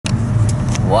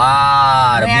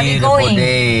Wow, the Where are we beautiful going?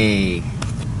 day.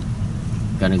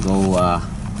 Gonna go.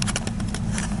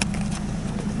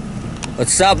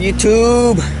 What's up,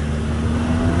 YouTube?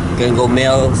 Gonna go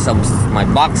mail my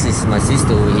boxes. My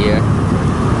sister over here.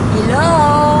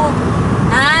 Hello.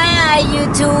 Hi,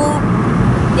 YouTube.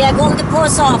 They are going to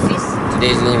post office.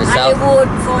 Today's gonna celebrate.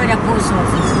 Hollywood for the post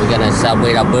office. We're gonna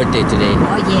celebrate our birthday today.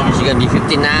 Oh yeah. She's gonna be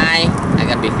 59. I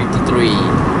gotta be 53.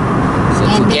 So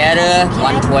And together,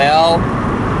 112,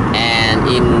 and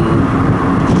in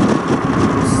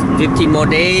 15 more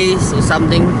days or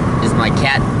something is my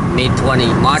cat.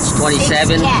 March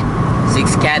 27.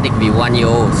 6 cat. It could be 1 year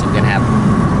old. So we're gonna have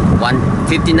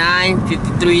 59,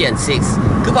 53, and 6.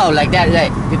 Come on, like that,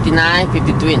 right? 59,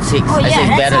 53, and 6. Oh yeah, I think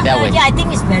it's better that way. Yeah, I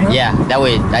think it's better. Yeah, that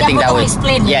way. I think that way.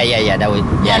 Explain Yeah, that way.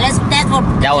 Yeah, that's what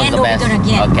that was the best. we're gonna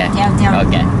get. Okay. Tell.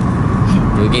 Okay.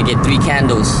 We're gonna get 3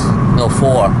 candles. No,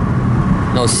 4.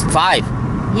 No, 5.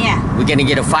 Yeah. We're gonna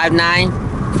get a 59,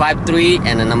 53,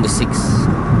 and a number 6.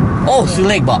 Oh, Yeah.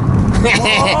 Sulek bok.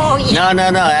 Oh, yeah.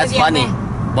 No, that's funny.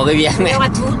 Okay,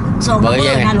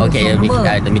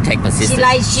 let me take my sister.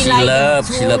 She loves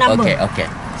Okay.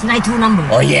 She like 2 numbers.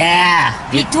 Oh yeah.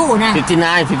 Pick 2 now.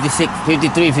 59, 56,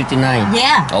 53, 59.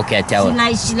 Yeah. Okay, tell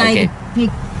her. She like pick.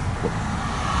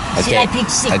 She like pick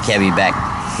 6. Okay, I'll be back.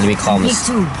 Let me call Pick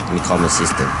 2. Let me call my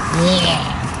sister.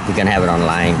 Yeah. We're gonna have it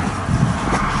online.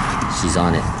 She's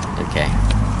on it. Okay.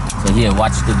 So here,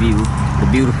 watch the view, the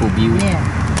beautiful view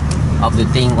of the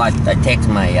thing. What I text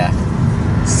my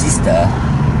sister.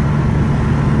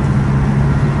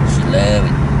 She love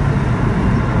it.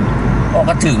 โอ้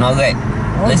ก็ถึงเนาะเลย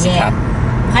Oh yeah.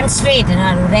 100 straight น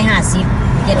ะรู้ได้50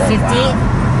 you get 50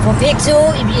 for pick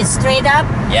 2 if it's straight up.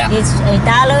 Yeah. It's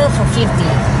 $1 for 50.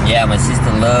 Yeah, my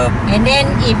sister love. And then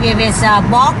if it's a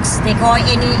box, they call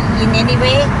in any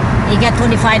way, you get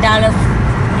 $25.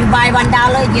 You buy $1,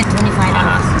 you get $25.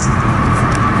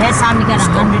 That's how we got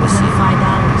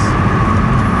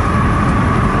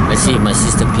 $125. Let's see if my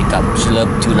sister pick up. She love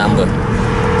 2 number.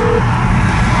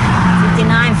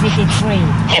 59, 53.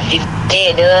 Happy day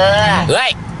เด้อ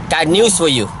Right, got news for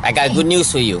you. I got good news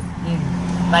for you.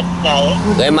 บัดใจ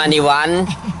เลยมานิวัน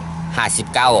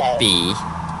59 ปี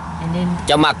And then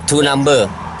จะมัก 2 number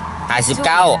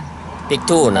 59 pick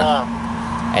 2 นะ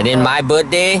and then my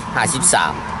birthday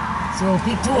 53 so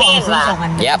pick 2 also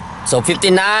 2 Yep. So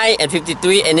 59 and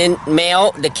 53, and then male,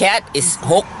 the cat is 6.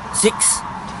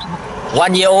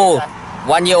 1 year old.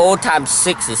 1 year old times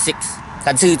 6 is 6.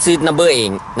 คันซื้อ number เอ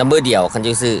ง number เดียวคันจ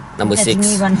ะซื้อ number 6.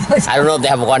 I don't know if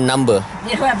they have 1 number.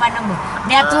 They don't have 1 number.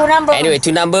 They have 2 numbers. Anyway,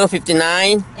 2 number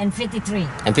 59 and 53.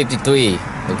 and 53.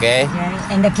 Okay.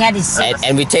 And the cat is 6.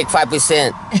 And we take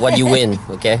 5% what you win.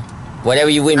 Okay.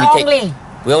 Whatever you win,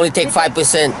 we only take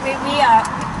 5%.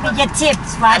 We get tips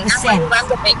 5%. วัน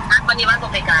บ่ไปวันนี้วันบ่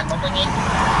ไปการบ่นี้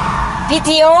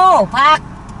PTO พัก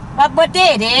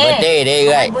birthday day. Birthday day,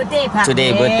 right? Birthday พัก Today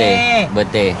birthday.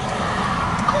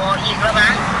 ขออีกแล้วมั้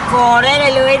ง ขอได้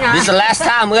เลยนะ This is the last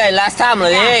time last time เล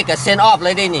ยก็ send off เล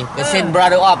ยได้นี่ก็ send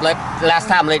brother off เลย last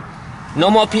time เลย no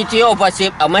more PTO พอสิ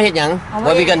เอามาเฮ็ดหยัง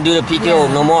What we gonna do the PTO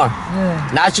no more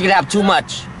now she gonna have too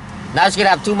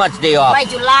much day off ไป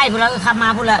จุฬาพวกเราขับมา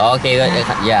พวกเรา Okay good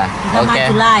yeah ขับมา okay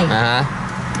จุฬา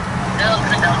เด้อ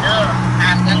คือเด้ออ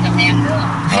าบกันกับแพงเด้อ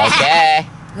Okay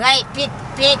เฮ้ย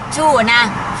pick 2 นะ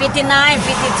 59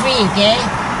 53 okay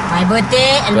my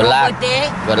birthday and Good your luck. birthday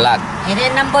good luck and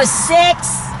then number 6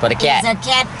 For the cat. is a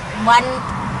cat one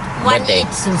Birthday.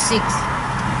 each so 6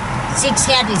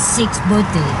 cat is 6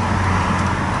 birthday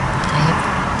I have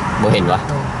บ่เห็นวะ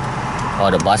Oh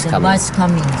the bus the coming bus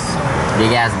coming so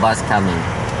big ass bus coming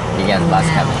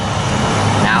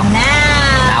now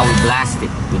we blast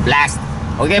it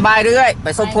Okay bye เรื่อยไป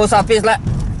ส่ง post office ละ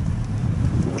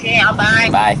โอเคเอาบาย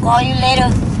Bye call you later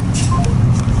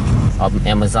of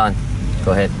Amazon go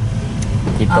ahead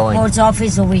keep our going post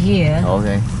office over here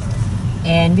Okay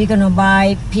and we're gonna buy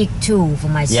pick 2 for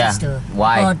my Yeah. sister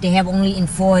Why? because they have only in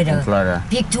Florida in Florida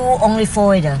pick 2 only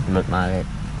Florida รถมาเลย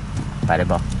ไปได้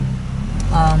บ่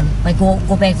ไป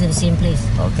go back to the same place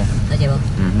โอเค เข้าใจป่ะ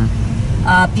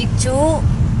pick 2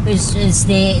 is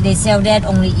they sell that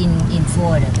only in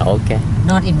Florida โอเค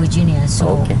not in Virginia so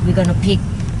Okay. we're gonna pick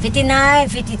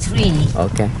 59 53 โอ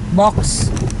เค box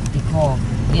because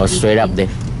or straight up ดิ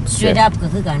straight up ก็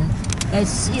คือกัน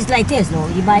it's like this though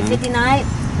you buy 59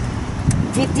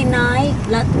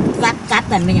 แล้วกัด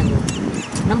กันไม่อย่าง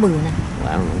น้ำเบื่อนะ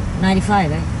ว้าว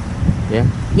 95 right yeah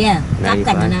yeah กัด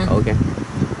กันนะ โอเค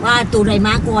ว่าตัวใดม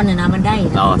าก่อนนะมันได้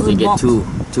Oh so you get two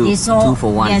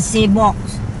for one yeah say box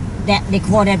that they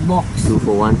call that box 2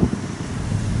 for 1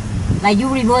 like you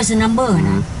reverse the number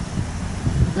นะ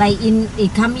like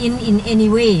it come in any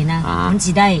way นะมัน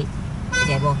สิได้เข้า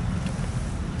ใจบ่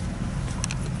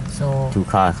so 2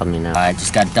 cars coming out. I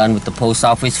just got done with the post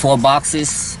office. 4 boxes,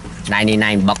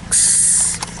 99 bucks.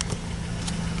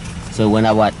 So when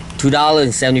I what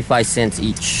 $2.75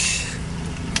 each.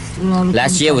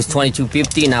 Last year was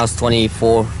 $22.50. Now it's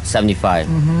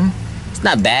 $24.75. It's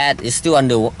not bad. It's still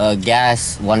under gas,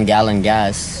 1 gallon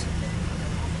gas.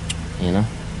 You know.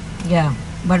 Yeah,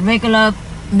 but regular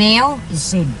mail is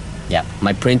same. Yeah,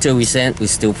 my printer we sent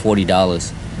was still $40.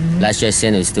 Last year I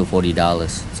sent it was still $40,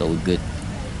 so we're good.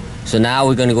 So now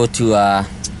we're gonna go to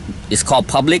it's called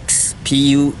Publix,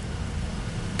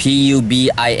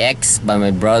 P-U-B-I-X, by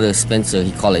my brother Spencer.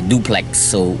 He called it Duplex,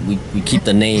 so we keep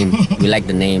the name. We like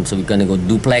the name, so we're gonna go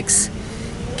Duplex,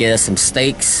 get us some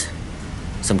steaks,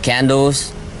 some candles,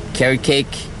 carrot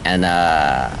cake, and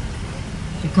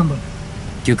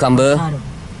cucumber,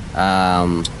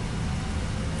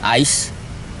 ice.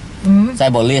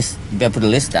 Cyber list. You better put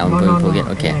the list down. Forget.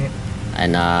 Okay.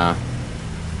 And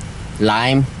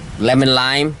lemon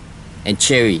lime, and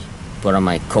cherry. Put on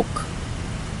my Coke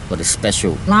for the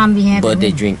special Lime we have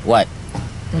birthday drink. What?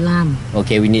 The lime.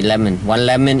 Okay, we need lemon. 1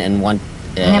 lemon and 1.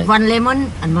 We have 1 lemon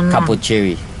and 1 lime.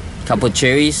 Couple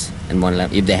cherries and 1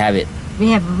 lemon if they have it. We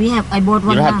have. I bought 1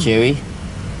 You don't lime. have cherry?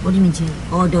 What do you mean cherry?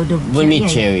 Oh, the What do you mean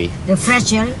cherry? The fresh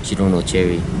cherry? She don't know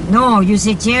cherry. No, you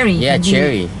say cherry. Yeah,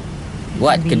 cherry.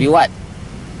 What? Could be what?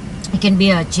 It can be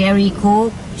a cherry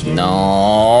Coke. Cherry.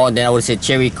 No, then I would say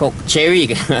cherry Coke. Cherry.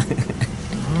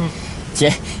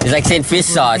 It's like saying fish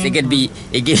sauce. It could be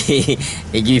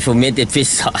fermented fish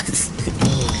sauce.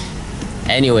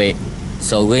 Anyway,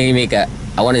 so we're gonna make I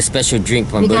want a special drink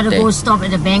for my birthday. We gotta go stop at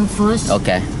the bank first.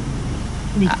 Okay.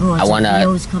 Because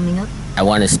Leo's coming up. I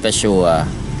want a special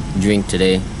drink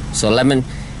today. So lemon.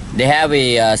 They have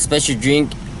a special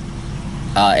drink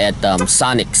at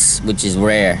Sonic's, which is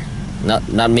rare.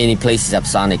 Not many places have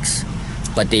Sonic's,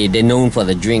 but they're known for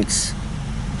the drinks.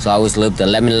 So I always love the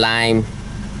lemon lime,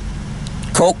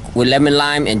 Coke with lemon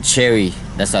lime and cherry.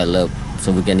 That's what I love.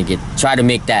 So we're gonna try to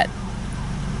make that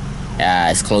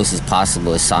as close as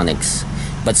possible as Sonic's.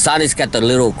 But Sonic's got the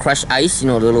little crushed ice, you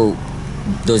know,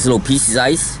 those little pieces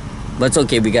ice. But it's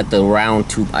okay. We got the round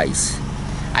tube ice.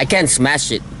 I can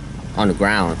smash it on the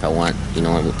ground if I want. You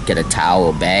know, get a towel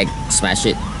or bag, smash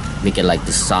it, make it like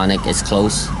the Sonic as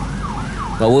close.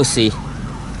 But we'll see.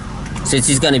 Since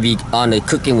he's gonna be on the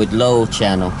Cooking with Lo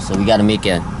channel, so we gotta make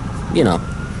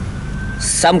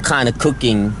some kind of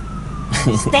cooking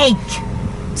steak.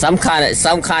 some kind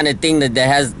of thing that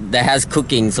has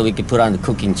cooking, so we can put on the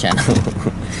cooking channel.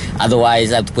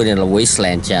 Otherwise, I have to put it on the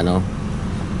Wasteland channel.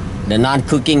 The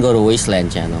non-cooking go to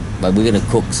Wasteland channel, but we're gonna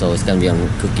cook, so it's gonna be on the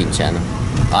cooking channel.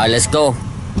 All right, let's go.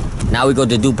 Now we go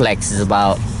to Duplex.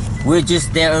 We're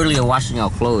just there earlier washing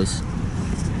our clothes.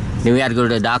 Then we had to go to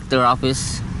the doctor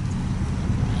office.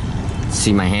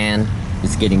 See my hand.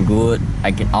 It's getting good.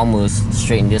 I can almost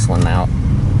straighten this one out.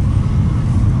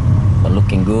 But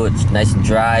looking good. It's nice and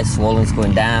dry. Swollen's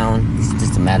going down. It's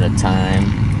just a matter of time.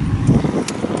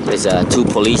 There's 2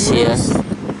 police here.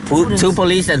 2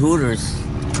 police at Hooters.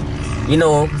 You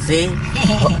know, see?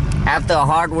 After a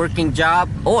hard-working job.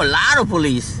 Oh, a lot of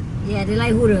police. Yeah, they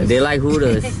like Hooters.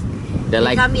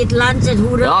 They come eat lunch at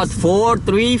Hooters. Oh,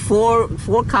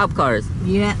 4 cop cars.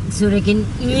 Yeah, so they can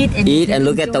eat and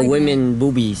look at the women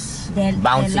boobies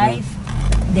bouncing.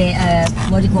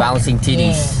 What do you call bouncing it?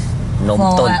 titties.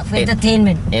 Yeah. For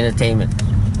entertainment.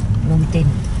 Nom tin.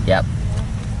 Yep.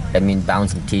 That means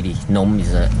bouncing titty. Nom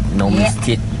is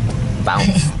tit.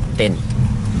 Bounce. Tin.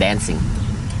 Dancing.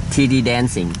 Titty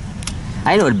dancing.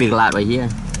 I know a big lot right here.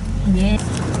 Yeah.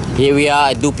 Here we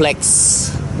are at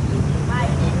Duplex.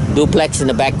 Duplex in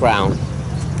the background.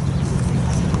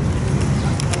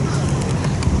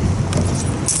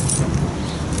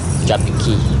 Drop the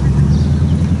key.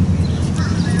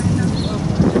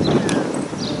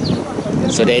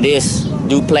 So there it is.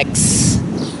 Duplex.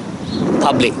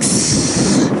 Publix.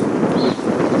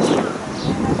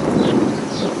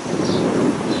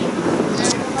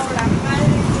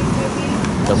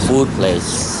 The food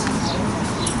place.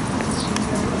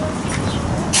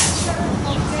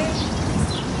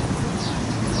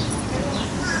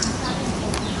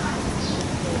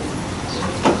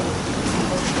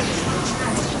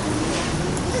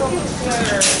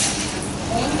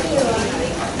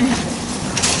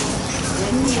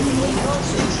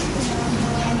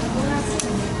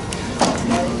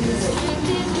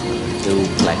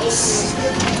 Duplex.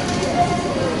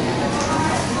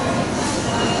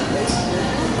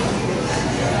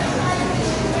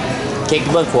 Cake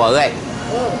bơ của vậy.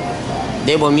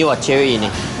 They want me what cherry in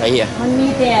it right here มันมี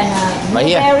แต่ Right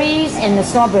here. blueberries and the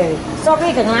strawberry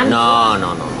กับน้ำ no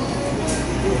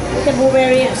มีแต่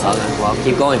blueberry and okay well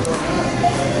keep going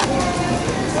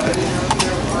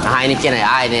ให้นี่กิน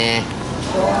ไอ้เนี่ย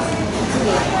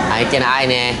ให้กินไอ้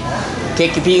เนี่ยเค้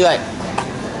กพี่เอ้ย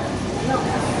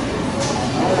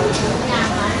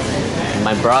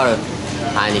my brother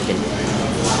ให้นี่กิน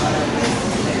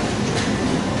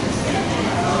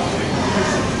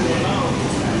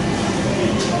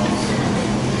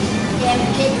แกง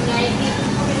เค้กไงพี่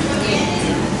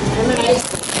ทำอะไร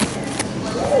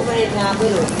ไม่ได้ทำไม่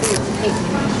หรอกเค้ก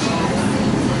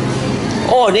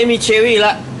oh they me cherry ล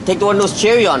ะ take the one those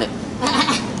cherry on it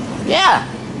yeah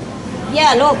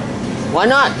yeah look why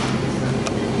not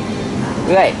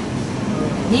right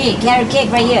นี่ carrot cake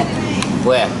right here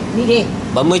where นี่ดิ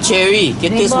but my cherry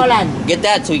get this Poland. get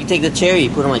that so you can take the cherry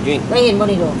put on my drink ไม่เห็นบ่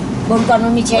นี่ดูบนก่อนมั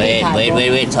นมีเชอร์รี่ขาย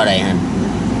wait เท่าไหร่ฮะ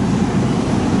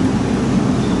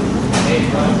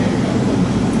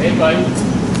Hey, buddy.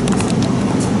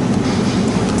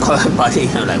 buddy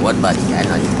I'm like what buddy I'm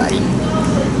not your buddy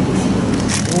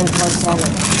เงินพอซอเล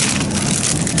ย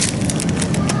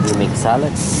you make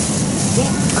salad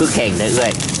คือแข่งได้เอ้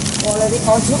ย พอเลยที่เข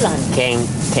าชุดหลัง แ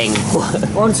ข่ง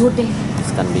โอนชุดดิ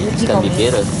it's gonna be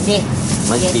better ดิ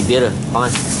มันจะ be better เข้ามา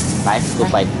ไปกู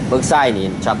ไปเบิ้งซ้ายนี่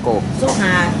ชักโก้ สุห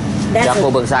า ชักโก้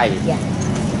เบิ้งซ้ายนี่ yeah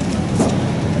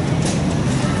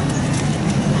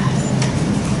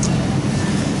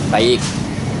ไปอีก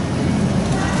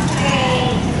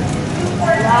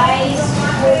rice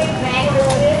cook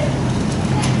macaroni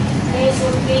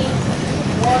basil bean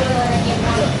water and egg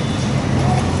water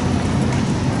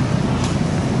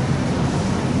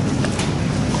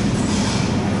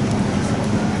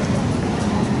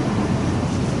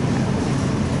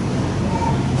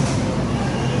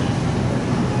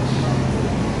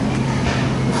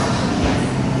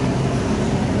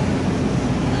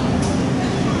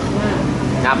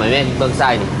น้ำเหมือนแม่เบิ้งซ้า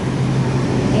ยนี่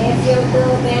air filter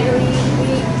battery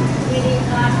greeting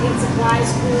card big supplies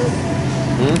food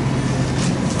หืม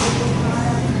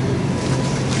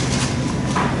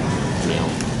เหนียว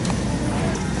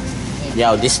เดี๋ย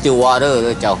ว distill water เล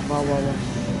ยเจ้า บ่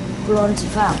กลอนสิ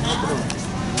ฟ้า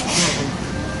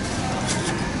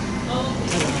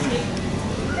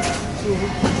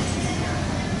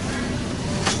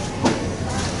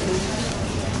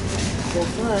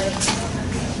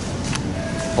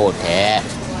โหดแท้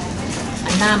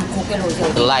อันน้ำคุกไปโรยเดีย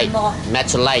ว light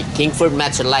match light Kingford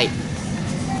match light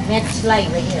แมทไลท์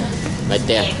ไว้เนี่ย right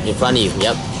there in front of you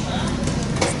yep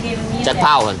จัดเผ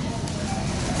ากัน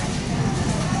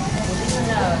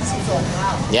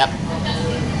yep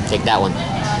take that one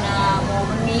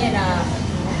มันมีนะ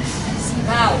สีเ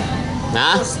ผา นะ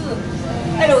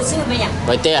ให้เราซื้อไปอย่าง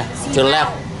right there to the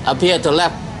left up here to the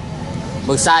left เ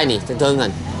บิ้งซ้ายนี่เทิงๆกั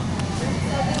น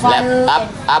left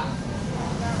up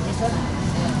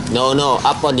no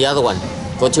up on the other one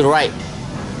go to the right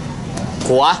ข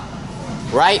วา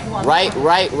right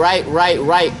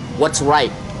what's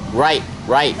right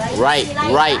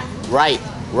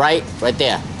right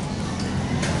there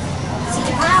สี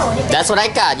เผา that's what I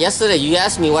got yesterday you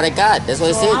asked me what I got that's what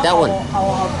I said that one เอา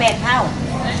แปดเผา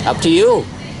up to you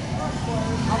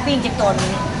เอาปิ้งจากตัว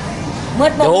นี้เมื่อ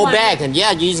the whole bag and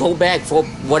yeah you use the whole bag for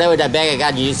whatever that bag I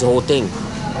got you use the whole thing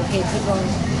โอเคคิดว่า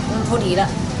มันพอดีแล้ว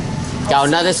got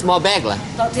another small bag ล่ะ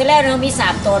ตอนที่แรกเรามี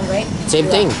3ตนไว้ same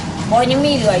thing บอยยัง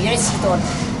มีเหลืออยู่ได้4ตน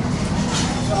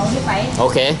เอาที่ไป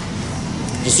okay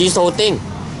you see the whole thing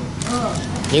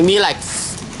ยังมี like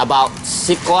about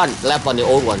 6 ก้อน left on the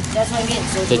old one that's what I mean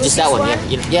so just that one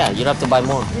yeah you don't have to buy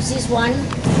more this is one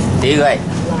ดีเลย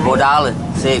go down เลย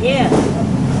see yeah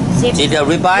see the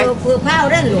ribeye เพื่อเผา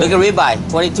ได้หรือ look at ribeye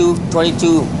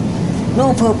 22 no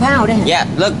เพื่อเผาได้ yeah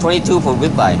look 22 for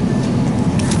ribeye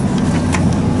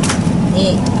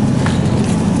นี่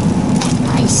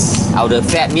niceเอา the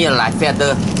fat มีอะไร fat เด้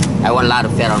อ I want a lot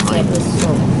of fat on mine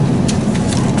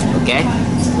okay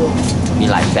มี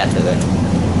หลาย fat เลย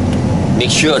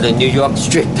make sure the New York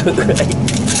straight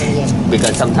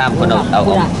because sometimes คนเอา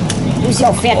ยูสิเอ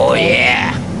าแฟต oh yeah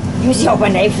ยูสิเอาไป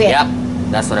ไหนแฟต yep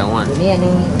that's what I want ตัวนี้นึ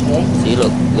งโอเค see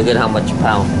look at how much you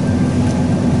pound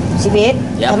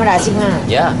 11 Yep. ธรรมดา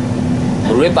15 yeah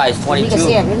the ribeye is นี่ก็เ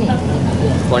สียบแล้วนี่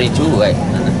 22เลย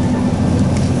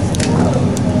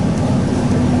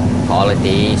พอเลย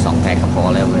ตี2 แพ็คก็พอ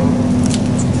แล้วเลย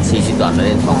40 ดอลลาร์เลย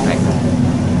2 แพ็ค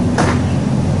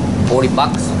40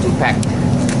 bucks 2 pack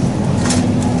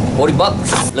 40 bucks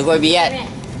look where we at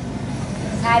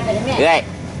ทายไปแล้วแม่ เฮ้ย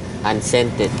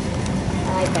unscented ท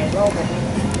ายไปโลกแบบนี้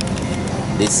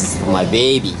this is my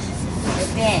baby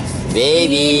แม่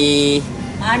baby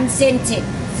unscented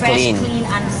fresh, clean. clean,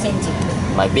 unscented.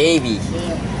 My baby.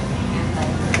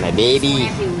 Yeah. My baby.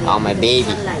 Oh, my baby.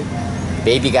 Sunlight.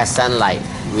 Baby got sunlight.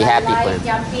 We happy for Sunlight, him.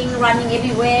 jumping, running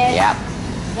everywhere. Yep.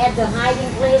 Had the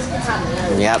hiding place ก็ทำเลย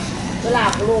Yep. เวลา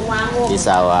ลงวางลง This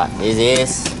our this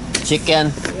is chicken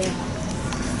Yeah.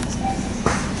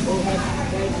 They have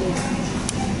very big.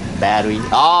 battery.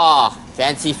 Oh,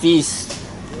 fancy feast.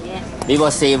 Yeah. We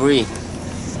was savory.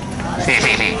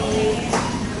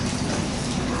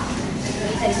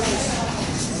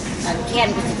 And can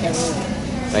be taken.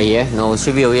 Right here. No,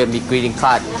 should be here. Be greeting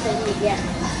card. Nothing yet.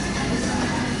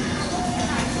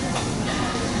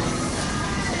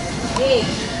 Hey,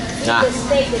 Nah. the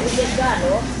steak that we just got,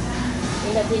 oh,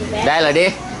 in the tin bag. ได้เลยดิ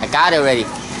I got it already.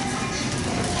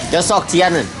 Just ซอกเทียน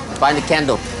นั่น Find the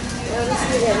candle. Well, let's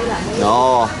see there, we like, No,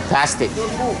 passed it.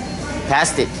 don't move.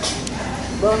 Passed it.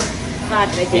 Burn hard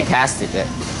right He there. passed it. Yeah.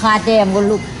 Hard there, I'm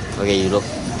gonna look. Okay, you look.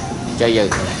 Cho you.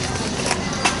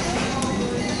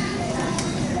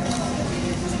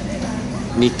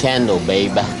 Need candle,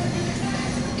 baby.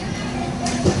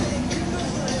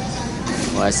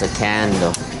 What's a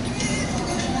candle?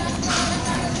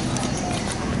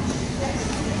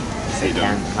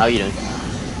 How you doing?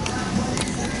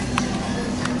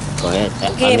 Go ahead.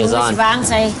 Okay, mình Amazon. sẽ vang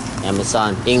say.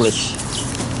 Amazon. English.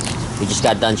 We just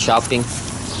got done shopping.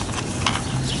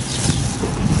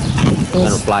 I'm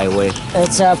gonna fly away.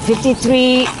 It's a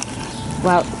 53,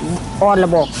 well, all the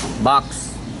box. Box.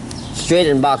 Straight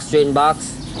in box. Straight in box.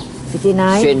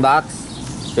 59. Straight in box.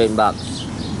 Straight in box.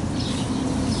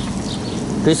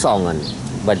 คือสองอัน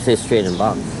but it says straight in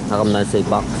box. How come not say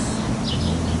box?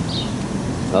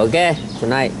 Okay,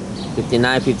 tonight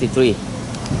 59, 53.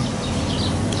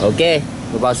 Okay,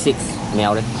 about 6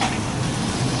 mèo đấy.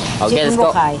 Okay, let's go.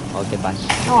 Okay, bye.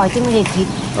 Nói chứไม่ได้ผิด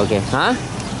Okay, huh?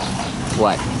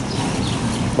 What?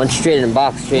 One straight in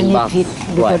box, ไม่ straight in ได้ box. ผิด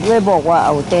เดี๋ยว What? ด้วยบอกว่าเอ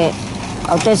าแ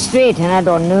ต่ straight นะ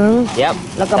ดอนหนึง Yep.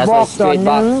 แล้วก็ That's บ why อก it's ดอน straight ห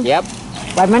นึ box. ง Yep.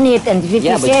 บัดมันเฮ็ดอัน50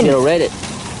 Yeah, but cent you read it.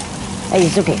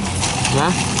 It's okay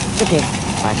Huh? It's okay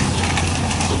Bye.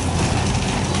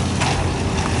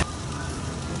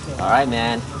 All right,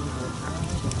 man.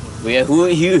 We are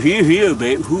here,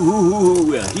 baby.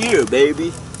 We are here,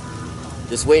 baby.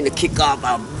 Just waiting to kick off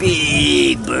our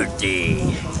big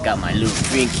birthday. Got my little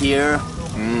drink here.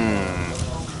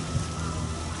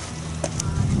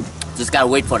 Just gotta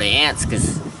wait for the ants,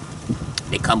 cause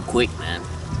they come quick, man.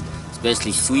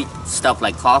 Especially sweet stuff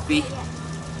like coffee.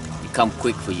 They come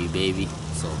quick for you, baby.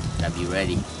 So gotta be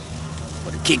ready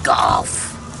for the kickoff.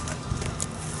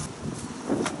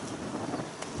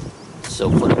 So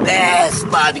for the best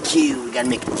barbecue, we gotta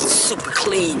make it super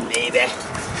clean, baby.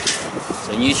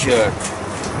 So use your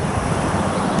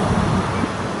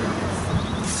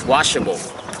it's washable.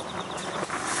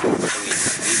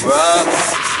 We rub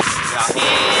our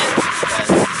hands.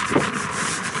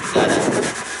 Got a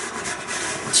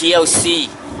TLC,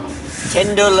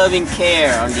 tender loving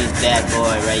care on this bad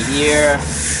boy right here.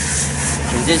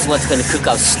 And this is what's gonna cook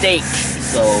our steak.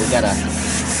 So we gotta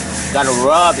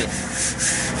rub it.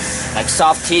 Like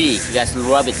soft titty, you guys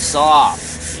rub it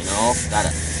soft, you know. Gotta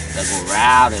go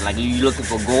around and like you're looking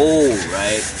for gold,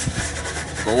 right?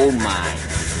 Gold mine.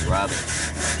 Rub it.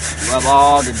 Rub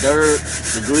all the dirt,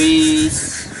 the grease,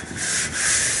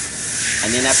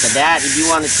 and then after that, if you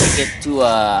want to take it to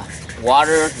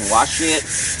water and wash it,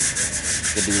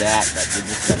 you can do that. But you're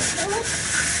just gonna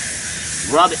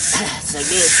rub it it's like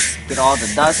this. Get all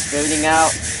the dust, everything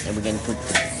out, and we're gonna put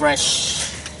fresh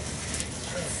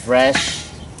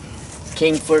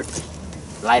Kingford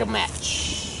light a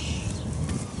match.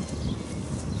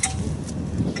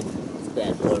 This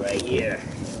bad boy right here.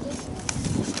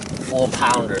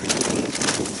 4-pounder.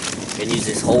 Can use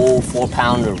this whole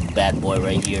 4-pounder bad boy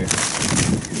right here.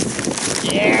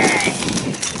 Yeah.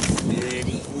 Good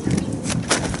eating.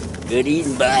 Good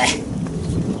eating, bud.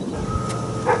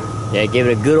 Yeah, give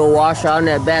it a good old wash on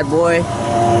that bad boy. Wait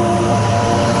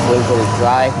for it to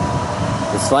dry.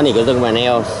 It's funny because look at my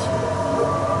nails.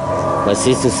 My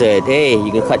sister said, hey,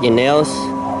 you can cut your nails.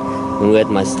 When we were at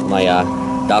my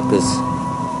doctor's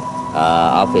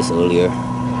office earlier.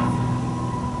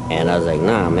 And I was like,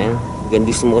 nah, man. We're gonna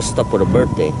do some more stuff for the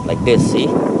birthday. Like this, see?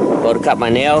 Go to cut my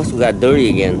nails, we got dirty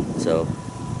again. So,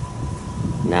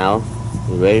 now,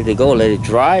 we're ready to go. Let it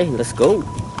dry, let's go.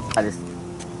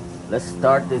 Let's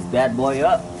start this bad boy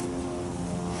up.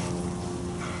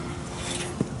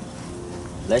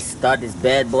 Let's start this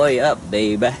bad boy up,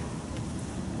 baby.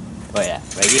 Oh yeah,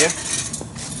 right here.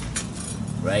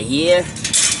 Right here.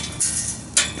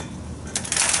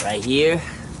 Right here.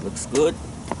 Looks good.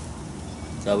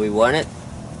 So we want it.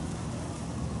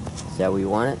 Is that what we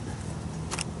want it?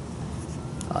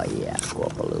 Oh yeah, go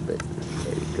up a little bit.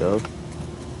 There we go.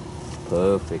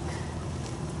 Perfect.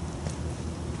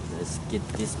 Let's get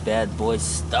this bad boy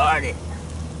started.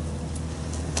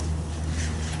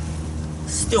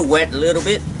 Still wet a little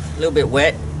bit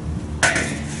wet.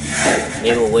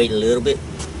 Maybe we'll wait a little bit.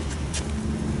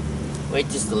 Wait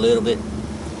just a little bit.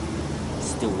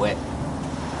 Still wet.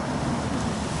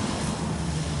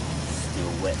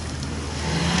 Still wet.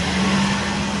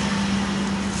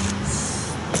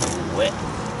 Still wet.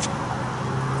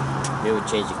 Maybe we'll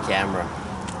change the camera.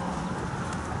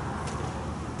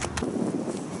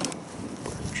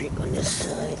 Drink on this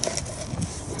side.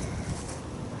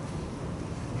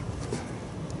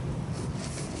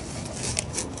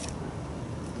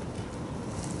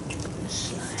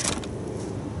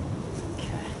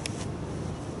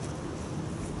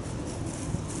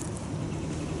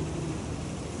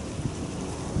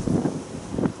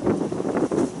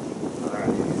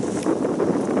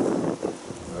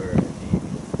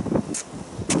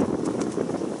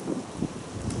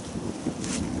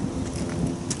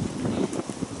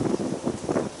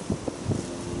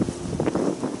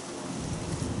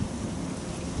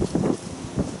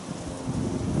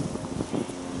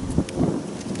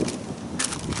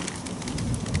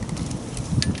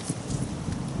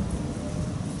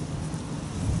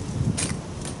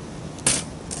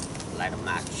 Light a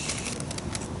match.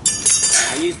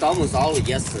 I used almost all of it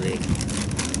yesterday.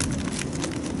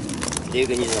 You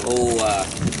can use the whole,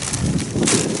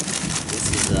 this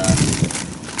is like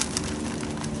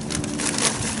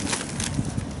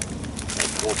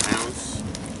 4 pounds.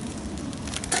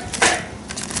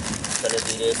 Gonna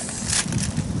do this.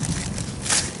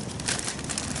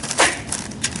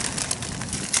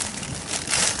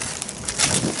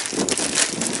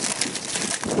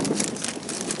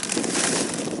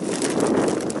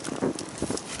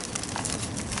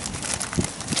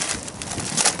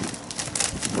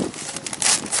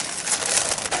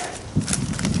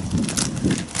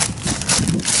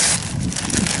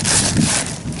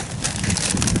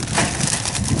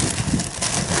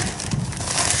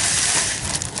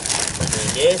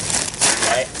 This,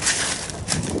 right?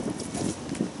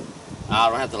 I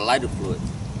don't have the lighter fluid.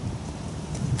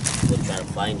 We'll try to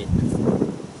find it.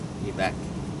 Be back.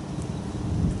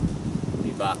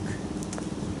 Be back.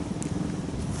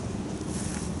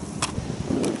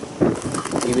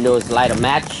 Even though it's light a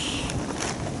match,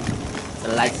 it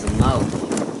lights them out.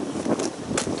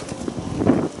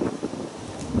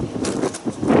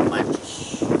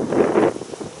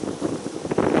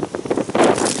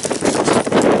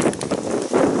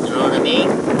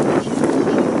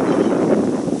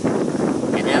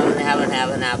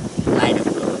 Have enough lighter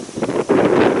fluid,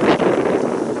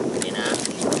 you know.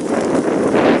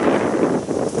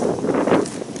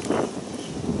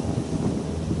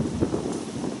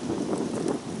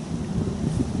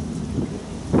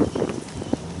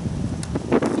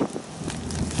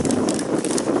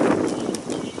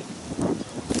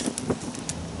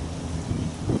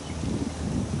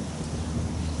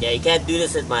 Yeah, you can't do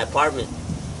this at my apartment,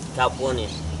 California.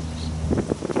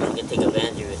 You can take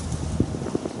advantage of it.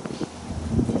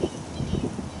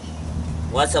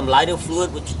 Want some lighter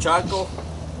fluid with your charcoal?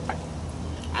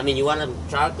 I mean, you want some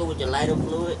charcoal with your lighter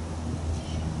fluid?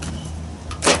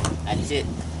 That's it.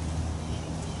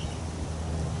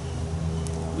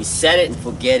 We set it and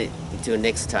forget it until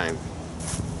next time.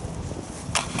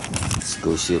 Let's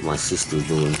go see what my sister's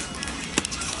doing.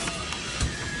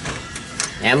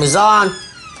 Amazon!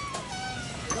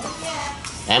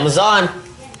 Amazon!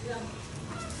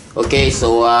 Okay,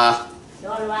 so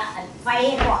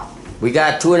we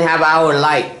got 2.5 hour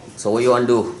light. So what you want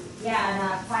to do?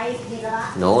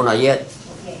 No, not yet.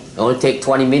 Okay. It only take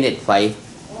 20 minutes, 20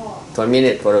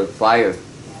 minutes for the fire.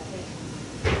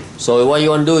 So what you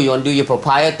want to do? You want to do your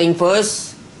papaya thing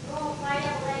first?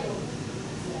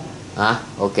 Huh?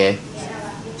 Okay.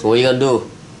 So what you gonna do?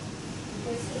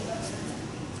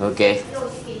 Okay.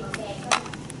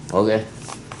 Okay.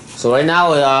 So right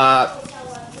now,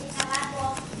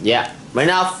 yeah. Right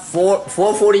now,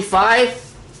 4:45.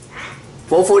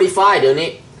 4:45, don't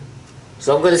it?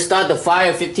 So I'm gonna start the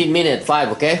fire 15 minutes,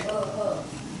 5, okay?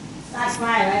 Start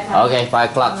fire, right? Okay, 5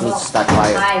 o'clock, we start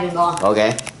fire.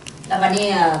 Okay.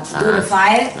 Do the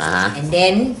fire, and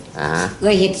then go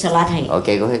hit salad.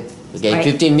 Okay, go ahead. Okay,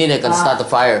 15 minutes, gonna start the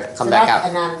fire. Come back out.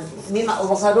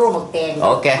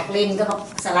 Okay.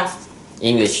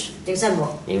 English.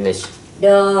 English.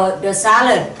 The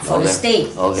salad for the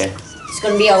steak. Okay. It's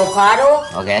gonna be avocado,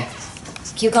 Okay.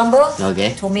 cucumber,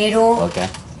 Okay. tomato, Okay.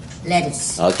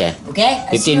 lettuce. Okay. Okay?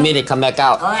 15 minutes, come back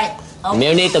out. Alright.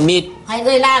 Marinate the meat. ให้เล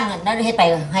ยล่างนั่นให้ไป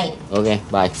ให้ Okay,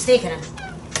 bye. steak นะ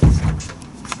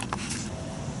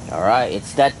Alright,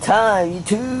 it's that time,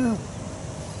 YouTube.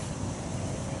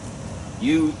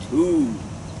 YouTube.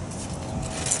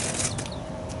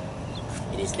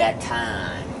 It is that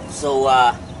time. So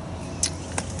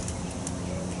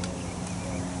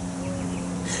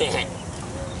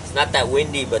it's not that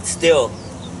windy, but still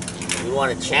we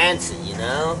want to chance it, you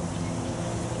know.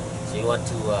 So you want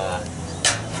to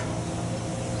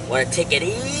take it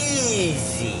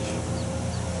easy.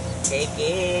 Take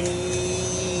it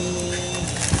easy.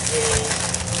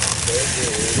 Take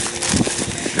it easy.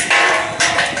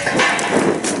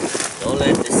 Don't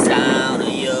let the sound of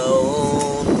your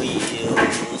own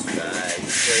wheels drive you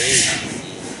crazy.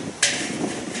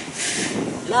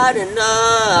 Lighten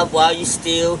up while you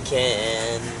still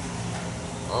can.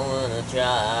 I wanna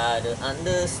try to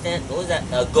understand. What was that?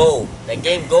 Go. That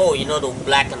game Go. You know the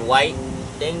black and white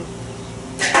thing?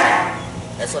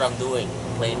 That's what I'm doing.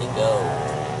 I'm playing the Go.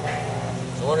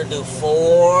 So I wanna do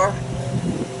 4.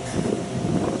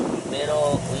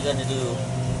 Middle. We're gonna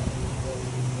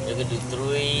do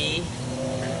 3.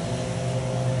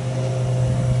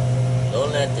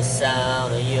 Don't let the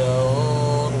sound of your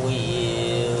own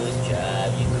wheels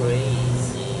drive you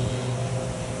crazy.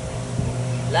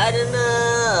 Lighten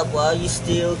up while you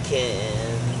still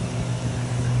can.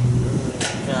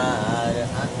 Try to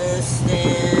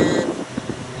understand.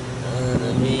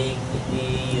 Gonna make it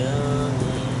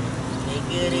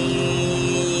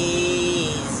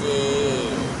easy.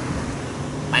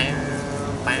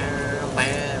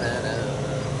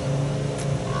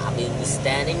 I've been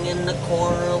standing in the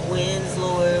corner of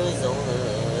Winslow,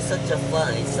 Arizona. Such a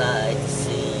funny sight to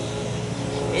see.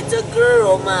 It's a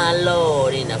girl, my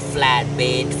lord, in a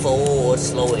flatbed Ford,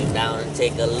 slowing down and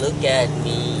take a look at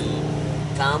me.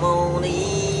 Come on,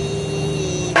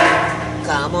 Eve.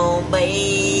 Come on,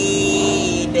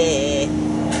 baby.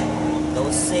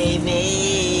 Don't say maybe.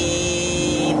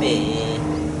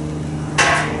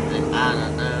 I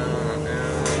don't know.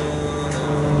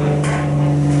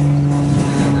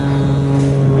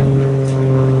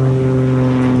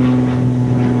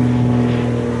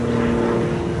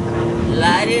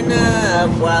 Lighten up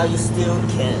while you still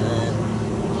can.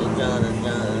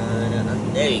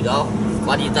 There you go.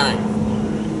 What do you think?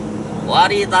 What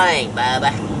do you think,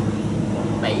 baby?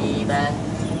 Baby.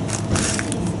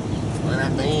 When I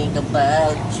think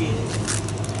about you,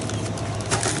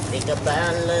 think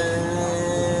about love.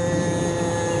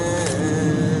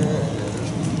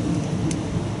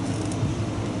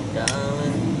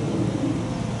 Darling,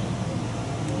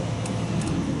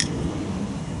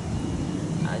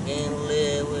 I can't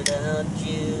live without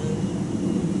you.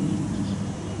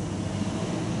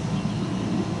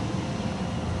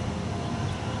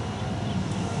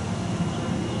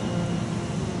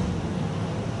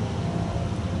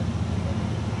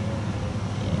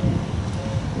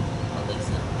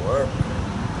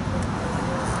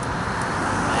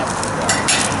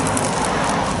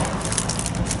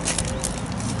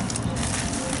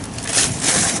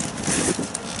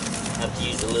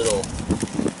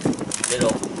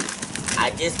 I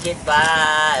just get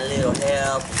by a little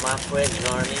help from my friend, you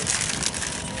know what I mean?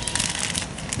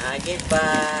 I get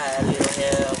by a little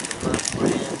help from my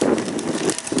friend.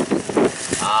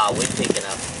 Ah, wind picking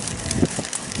up.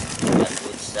 That's a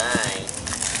good sign.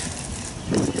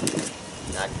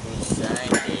 Not a good sign,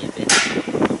 baby.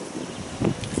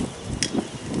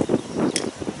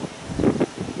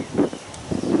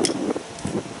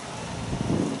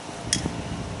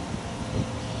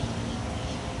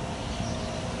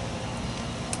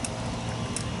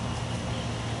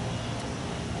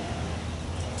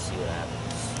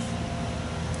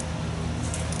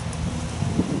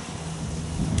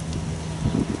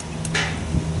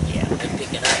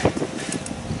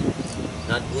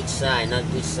 Not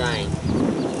good sign. So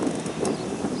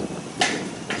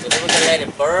then we're gonna let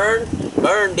it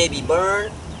burn, baby,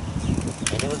 burn.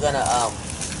 And then we're gonna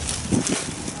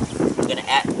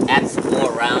add some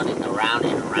more around it, you know. You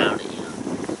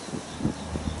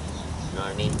know what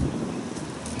I mean?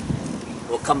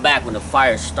 We'll come back when the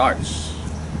fire starts.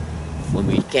 When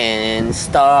we can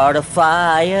start a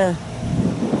fire.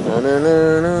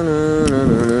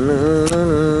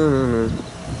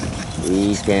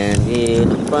 We can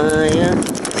build a fire.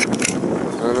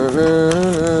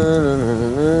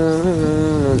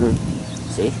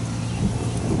 See?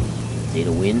 See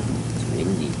the wind? It's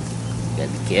windy. You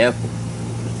gotta be careful. You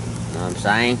know what I'm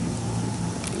saying?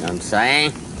 You know what I'm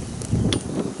saying?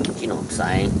 You know what I'm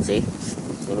saying? See?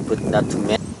 Gonna put that to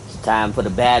me. It's time for the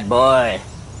bad boy.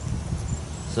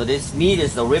 So this meat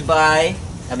is the ribeye.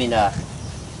 I mean,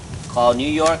 called New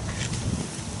York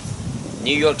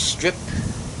strip.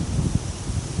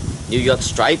 New York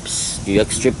stripes, New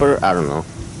York stripper, I don't know.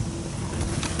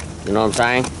 You know what I'm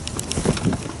saying?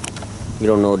 You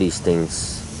don't know these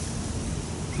things.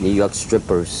 New York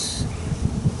strippers.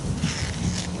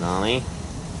 You know what I mean?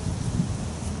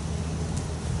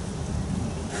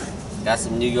 Got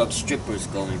some New York strippers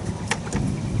going.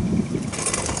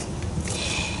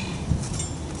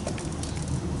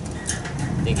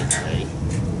 I think it's ready.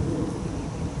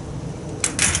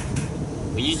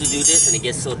 We used to do this and it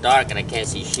gets so dark and I can't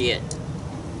see shit.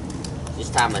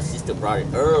 This time my sister brought it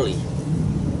early.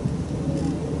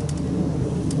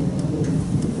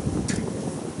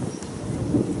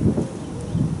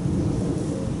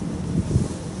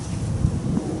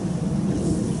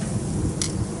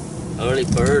 Early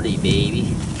birdie,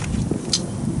 baby.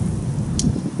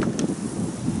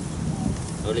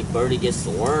 Early birdie gets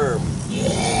the worm.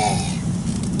 Yeah.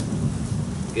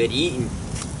 Good eating.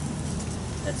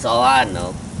 That's all I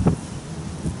know.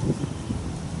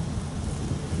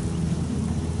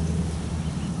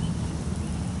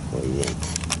 What do you think?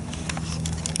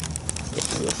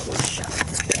 Get a real close shot at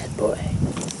this bad boy.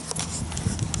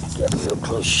 Get a real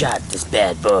close shot at this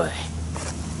bad boy.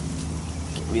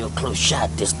 Real close shot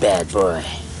this bad boy.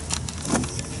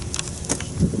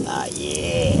 Ah,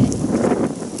 yeah.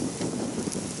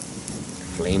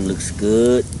 Flame looks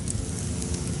good.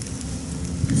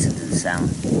 Listen to the sound.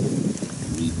 The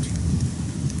meat.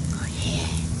 Oh, yeah.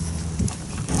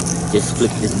 Just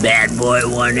flick this bad boy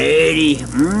 180.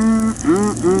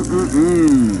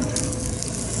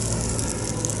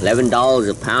 $11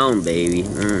 a pound, baby.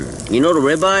 You know the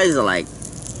ribeyes are like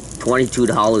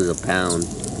 $22 a pound.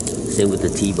 Same with the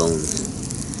T-bones.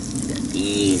 Got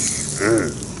these.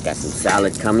 Got some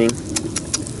salad coming.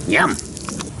 Yum.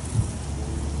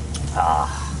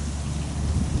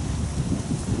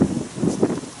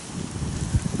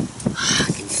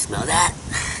 Can you smell that?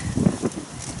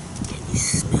 Can you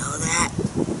smell that?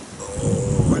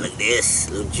 Oh, look at this.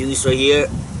 Little juice right here.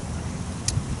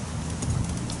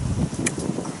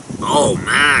 Oh,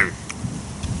 man.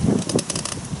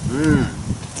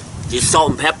 Just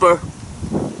salt and pepper.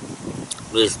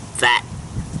 It's fat.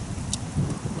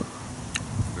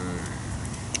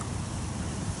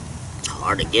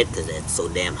 Hard to get because it's so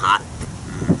damn hot.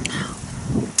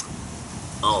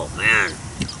 Oh man.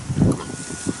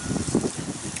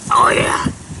 Oh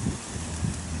yeah.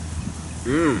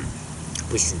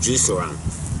 Push some juice around.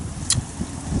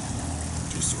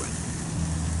 Juice around.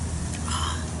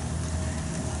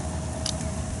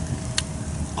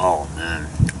 Oh man.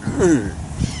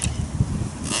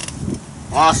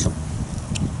 Awesome.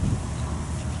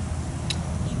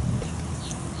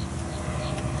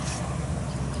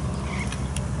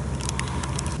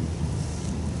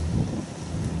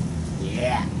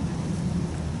 Yeah.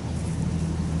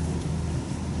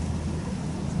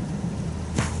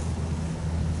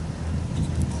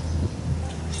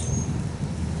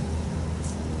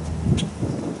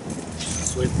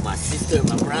 Just wait for my sister and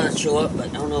my brother to show up, but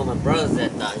I don't know if my brother's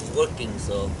at he's working,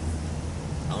 so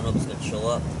I don't know if he's gonna show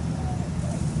up.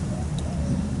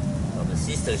 But my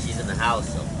sister, she's in the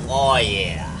house, so oh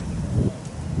yeah.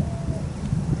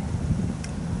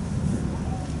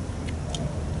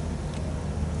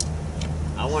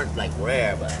 I want like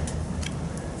rare, but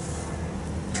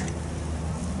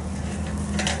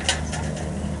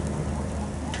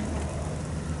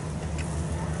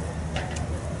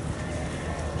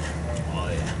oh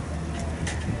yeah.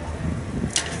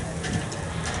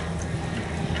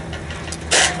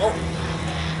 Oh,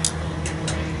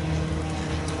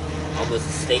 almost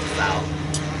a steak foul. I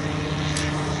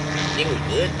think we're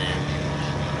good, man.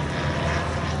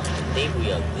 I think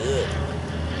we are good.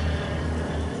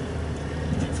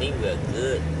 I think we're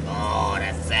good. Oh,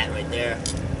 that fat right there.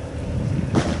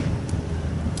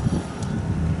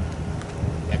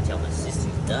 Gotta tell my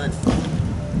sister's done.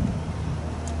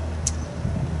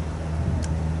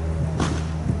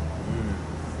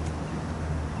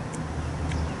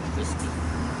 Crispy.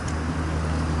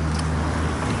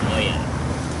 Oh yeah.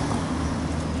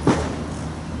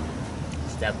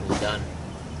 It's definitely done.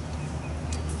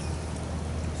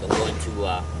 So I'm going to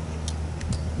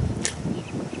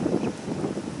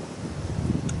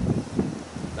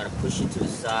gotta push it to the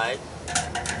side.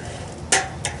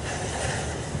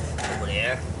 Over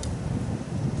there.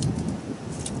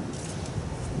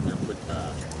 I'm gonna put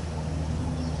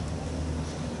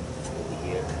over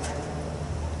here.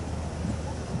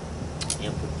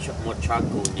 And put more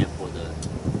charcoal in there for the.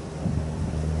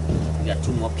 We got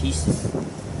 2 more pieces. 2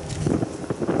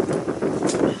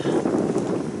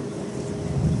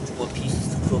 more pieces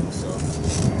to cook, so.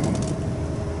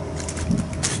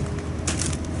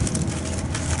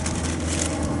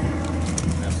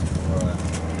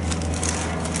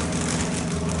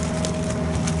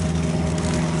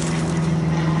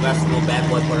 Grab some more bad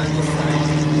boy put on this side.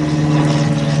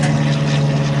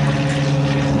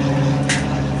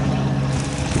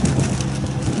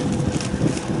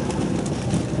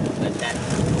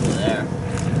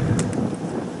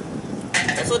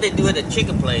 what they do at the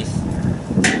chicken place.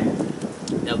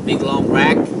 They have a big long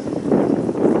rack,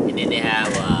 and then they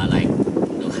have like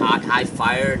high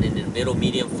fire, and then in the middle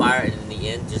medium fire, and in the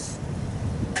end just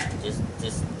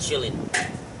chilling,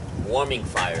 warming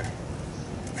fire.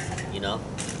 You know.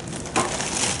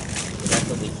 So that's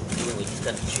what we do. We just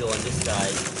gotta chill on this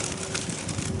side.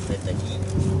 Let the heat.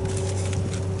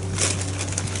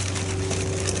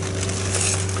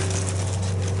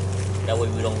 That way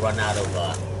we don't run out of,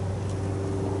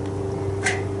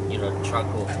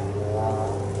 charcoal.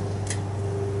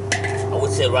 I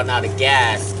would say run out of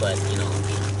gas, but,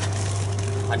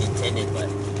 pun intended, but,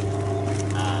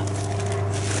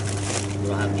 we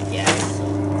don't have any gas, so.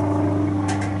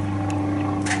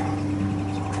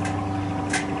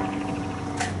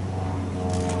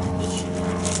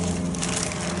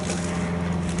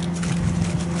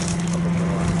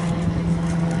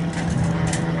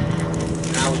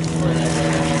 Now we can put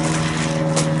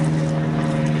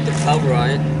the cover on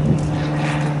it,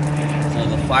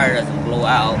 so the fire doesn't blow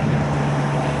out.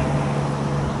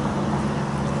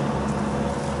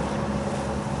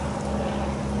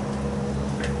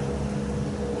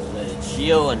 Let it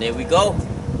chill, and there we go.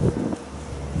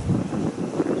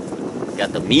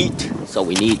 Got the meat, so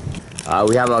we need.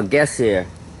 We have our guest here.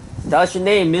 Tell us your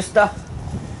name, mister.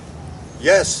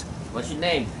 Yes, What's your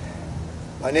name?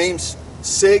 my name's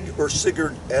Sig or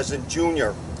Sigurd as in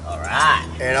Junior. All right.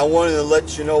 And I wanted to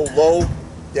let you know, Lo,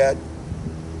 that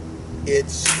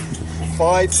it's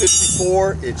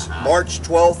 5:54. It's March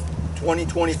 12th,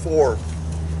 2024.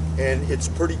 And it's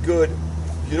pretty good.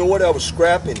 You know what I was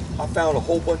scrapping? I found a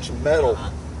whole bunch of metal.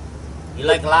 You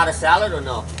like a lot of salad or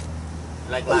no?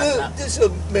 You like a lot of salad? This is a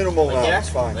minimal Right amount. there? It's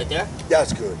fine. Right there?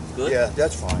 That's good. Good? Yeah,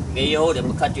 that's fine. Okay, you hold it. I'm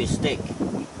gonna cut you a steak.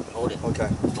 Hold it. Okay.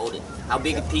 Hold it. How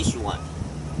big a piece you want?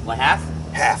 What, half?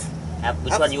 Half. Half.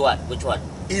 Which Half. one you want? Which one?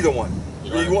 Either one.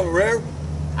 You Do you want- want rare?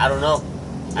 I don't know.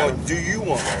 I No, don't, do you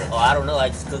want rare? oh, I don't know. I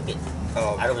just cook it.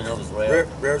 Oh, I don't even know if it's rare.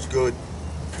 Rare's good.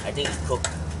 I think it's cooked.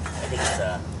 I think it's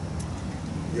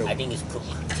Yo, I think it's cooked.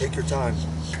 take your time.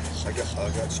 I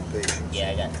got some patience.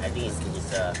 Yeah, I think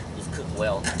it's cooked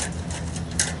well.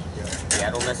 Yeah. Yeah,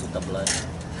 don't mess with the blood.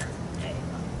 Okay.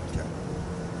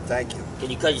 Thank you. Can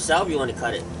you cut yourself? Or you want to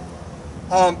cut it?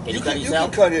 You you cut can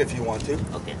yourself? cut it if you want to.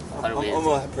 Okay. I'm, Cut it with I'm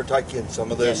gonna protect you in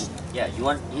some of this. Yeah. You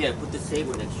want? Here, put this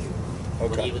table next to you.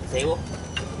 Want to Okay. eat with the table?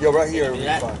 Yeah, right here. Can you do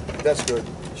It'll that? be fine. That's good.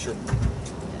 Sure.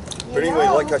 But anyway,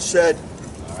 like I said,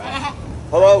 All right.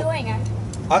 hello. Doing it.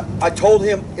 I told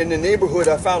him in the neighborhood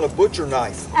I found a butcher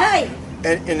knife, Hey.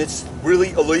 and it's really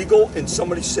illegal. And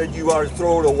somebody said you ought to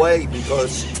throw it away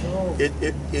because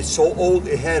it's so old.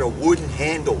 It had a wooden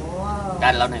handle. Wow.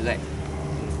 Cái lâu này vậy.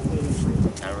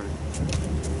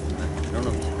 No,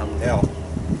 no, không. Now,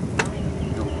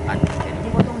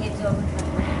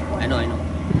 No, I know.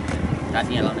 That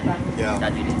here lâu này. Yeah.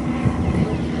 That you did.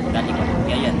 That you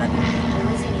yeah, that.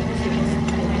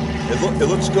 it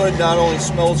looks good. Not only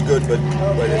smells good, but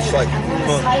it's like.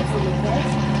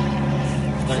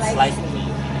 It's gonna slice it for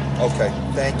you. Okay,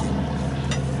 thank you.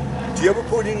 Do you ever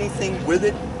put anything with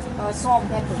it? Salt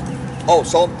and pepper. Oh,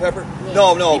 salt and pepper?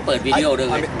 No. Đi ปิดวิดีโอด้วย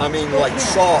I mean like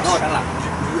sauce. No, thằng nào?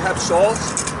 Do you have sauce?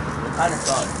 What kind of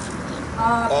sauce?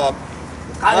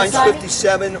 Heinz Sorry?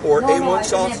 57 or No, A1 no, I don't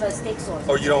sauce? have a steak sauce.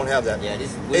 Or you don't have that? Yeah,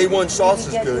 this. A1 sauce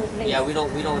is good. Yeah, we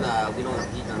don't eat on this sauce.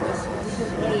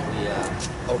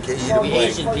 We Okay, either we way.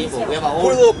 Asian people. We have our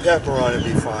Put a own. little pepper on it,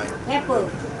 be fine. Pepper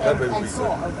Pepper and would be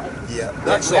salt. Yeah, We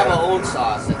that's have our all. own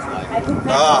sauce. That's I right. put pepper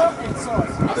Ah. and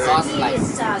sauce. Our sauce is like It's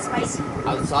spicy.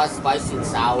 our sauce, spicy and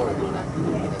sour. And all that.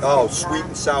 Oh, sweet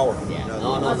and sour. Yeah.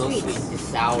 No, No sweet. sweet. It's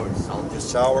sour and salty. Just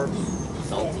sour.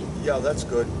 Salty. Yeah, that's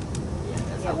good. Yeah,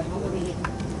 that's Yeah, how but we do over it. here.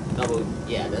 No,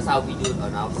 but that's how we do it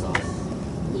on our sauce.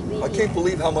 I can't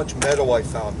believe how much metal I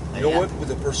found. You know Yeah. what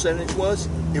the percentage was?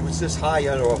 It was this high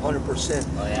under 100%.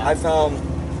 Oh, yeah? I found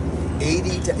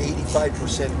 80 to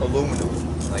 85% aluminum.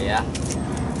 Oh yeah.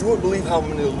 You wouldn't believe how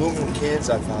many aluminum cans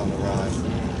I found around.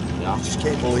 Yeah. I just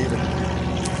can't believe it.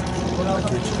 I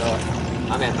kid you not.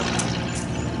 I'm in.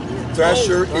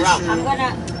 Thrasher Hey, around. I'm issue.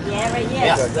 gonna, yeah, right here.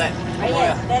 Yeah. Okay. Good. Right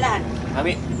here. Đây là I'm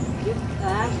in.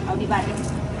 I'll be back.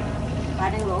 Ba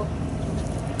đang lỗ.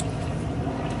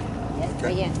 Yes, Okay.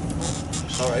 right here.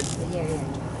 All right.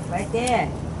 Right there.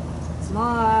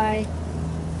 Small.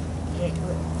 Yeah.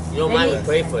 You don't mind we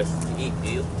pray first to eat, do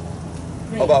you?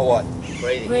 How about what?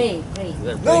 Pray to eat. Pray.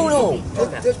 You're gonna No, pray? no.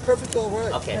 Okay. That's perfect. All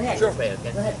right. Okay. Go ahead. Sure. Pray,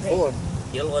 okay. Go ahead, pray. Hold on.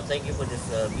 Dear Lord, thank you for this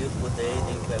beautiful day.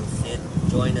 Thank you for having Sid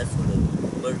join us for the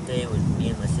birthday with me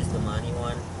and my sister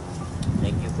Manivanh.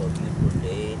 Thank you for a beautiful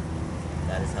day.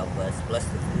 God has helped us. Bless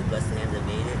the food, bless the hands that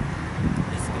made it.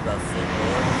 Please give our Sid,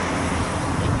 Lord.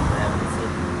 Thank you for having Sid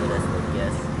with us for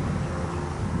guests.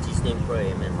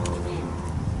 amen.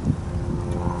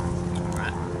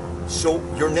 Alright. So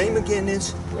your name again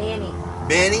is Manny.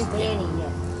 Manny? Manny,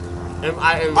 yeah.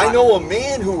 I know a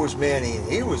man who was Manny,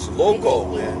 and he was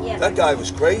loco, man. Yeah. That guy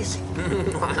was crazy.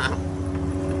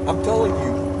 I'm telling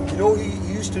you, you know what he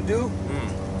used to do?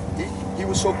 He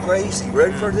was so crazy.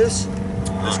 Ready for this?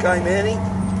 This guy Manny?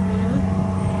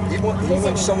 He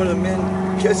went some of the men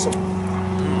kiss him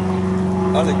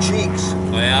on the cheeks.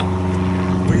 Oh yeah?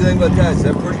 What do you think about that? Is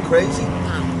that pretty crazy?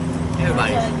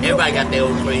 Everybody got their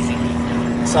own crazy.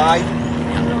 Side?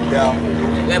 Yeah.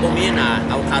 Cái bông miến là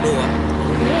avocado à?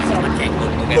 Mình chẹn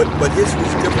good. Okay. But his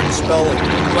was different spelling.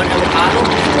 You want avocado?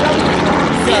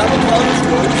 Yeah, avocado's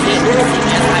good.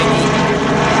 S-I-D.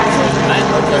 Right?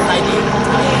 S-I-D.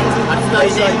 How do you spell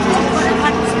your name?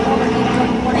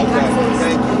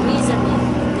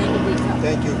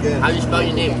 Thank you again. How do you spell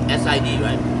your name? S-I-D,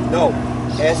 right? No,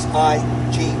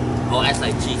 S-I-G. Oh,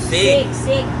 S-I-G. Sig.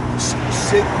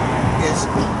 Sid is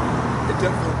a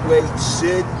different way.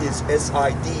 Sid is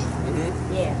S-I-D.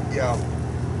 Yeah. Yeah.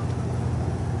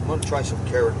 I'm gonna try some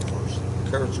carrot first.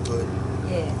 Carrot's good.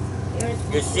 Yeah.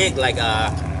 You're Sig like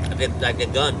a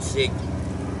gun, Sig.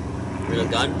 Real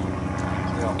gun.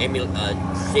 Yeah. Emil,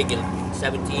 Sig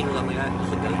 17 or something like that.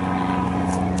 It's a gun.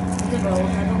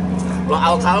 Well,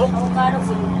 avocado? Avocado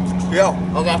for you.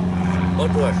 Yeah. Okay.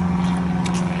 Both works.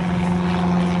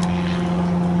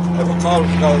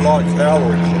 Avocado's got a lot of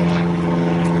calories.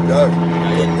 It does.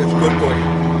 It's good for you.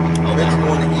 It makes you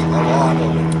want to eat a lot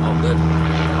of it. Oh, good. I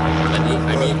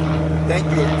need. Thank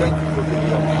you for the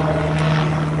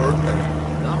birthday.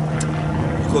 No.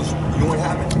 Because you know what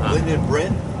happened? Linda and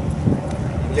Brent,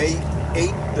 they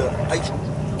ate the ice.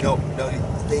 No,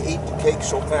 they ate the cake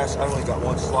so fast. I only got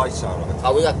one slice out of it.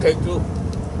 Oh, we got cake too.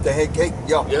 They had cake.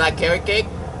 Yeah. You like carrot cake?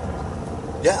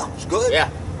 Yeah, it's good. Yeah.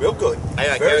 Real good. I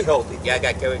like Very carrot. healthy. Yeah, I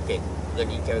got carrot cake. You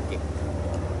gotta eat carrot cake.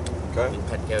 Okay. You can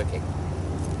cut carrot cake.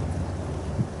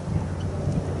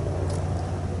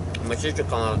 My sister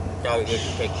called out here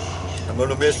to cake. I'm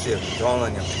gonna miss you. I'm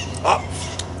telling you. Ah,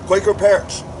 Quaker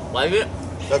parrots. Why is it?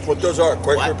 That's what those are.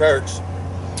 Quaker What? parrots.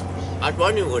 I was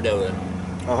wondering what they were.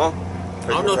 Uh huh. I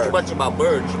don't know too much about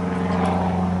birds.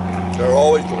 They're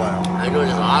always around. I know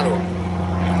there's a lot of them.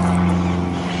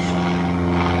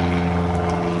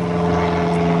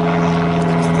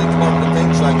 What you think about the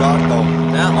things I got though?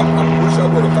 Yeah. I wish I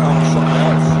would have found something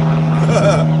else.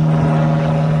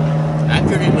 I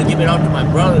couldn't even give it out to my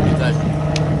brother because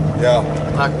Yeah.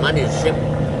 it cost money to ship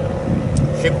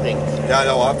things. Yeah, I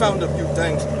know. I found a few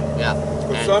things. Yeah.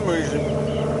 For And- some reason,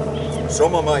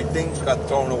 some of my things got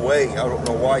thrown away. I don't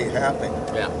know why it happened.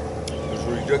 Yeah. It was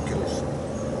ridiculous.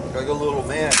 Like a little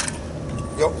man.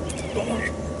 Yep.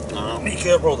 Be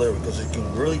careful there because it can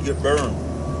really get burned.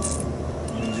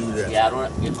 You can do that. Yeah, I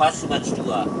don't. It costs too much to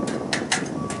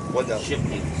What the? ship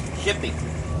things. Shipping.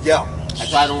 Yeah.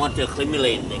 That's why I don't want to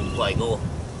accumulate things before I go.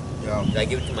 Yeah. I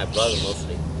give it to my brother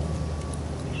mostly.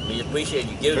 I mean, I appreciate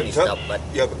you giving me stuff, but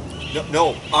Yeah, but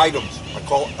no items. I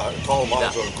call them yeah,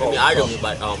 items. give me items,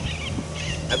 but I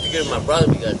have to give it to my brother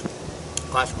because it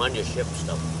costs money to ship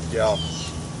stuff. Yeah.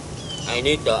 I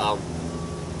need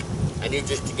I need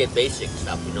just to get basic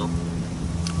stuff, you know,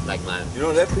 like my. You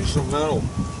know that piece of metal.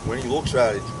 When he looks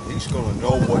at it, he's gonna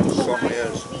know what something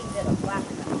is.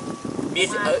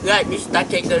 Miss that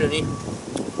cake there, ni.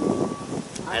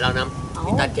 Hay lâu năm.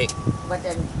 Miss that cake. But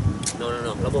then, No,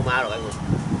 nó bông má rồi anh ơi.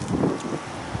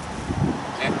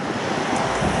 Em.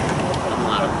 Nó bông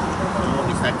má rồi. Nó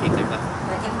miss that cake กันปะ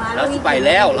เราสิไปแ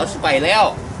ล้ว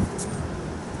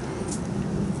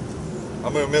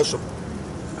I'm gonna miss him.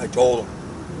 I told him.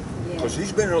 Because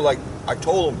he's been here like, I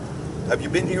told him, have you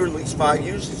been here at least 5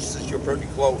 years? He says, you're pretty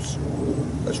close.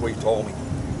 That's what he told me.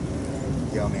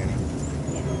 Yeah, Manny.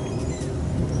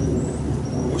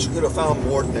 Wish we could have found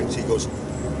more things. He goes,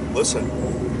 listen,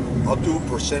 I'll do a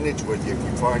percentage with you if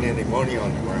you find any money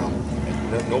on the ground.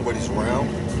 And then nobody's around.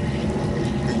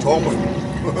 He told me.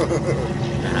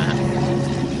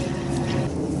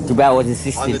 Too bad it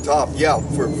wasn't On the 60. top, yeah,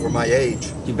 for my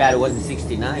age. Too bad it wasn't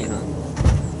 69, huh?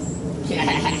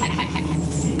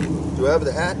 Do I have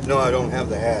the hat? No, I don't have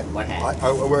the hat. What hat?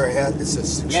 I wear a hat that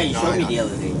says 69. Yeah, you showed me the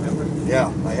other day, remember?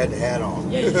 Yeah, I had the hat on.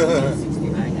 Yeah, you showed me the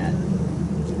 69 hat.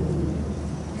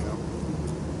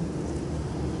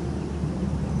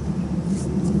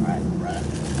 Right.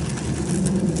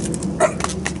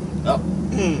 Oh,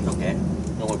 okay.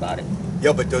 Don't worry about it.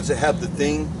 Yeah, but does it have the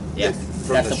thing? Yes.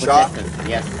 From That's the the shop? protector.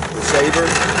 Yes. The saver?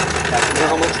 You know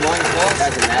how much mine costs?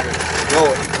 Doesn't matter. No,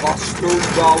 it costs $30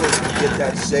 to get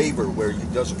that saver where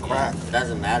it doesn't crack.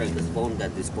 Doesn't matter. The phone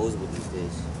got disposable these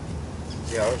days.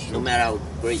 Yeah, that's No true. matter how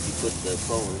great you put the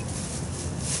phone.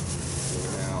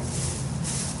 Yeah.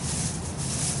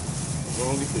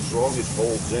 as long as it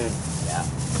folds in. Yeah.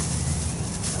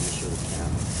 Let me show the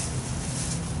camera.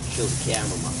 Show the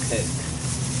camera my cake.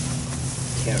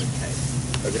 Carrot cake.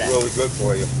 That's really good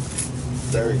for you.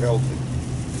 Very healthy.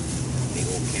 Big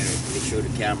old carrot. Let me show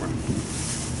the camera.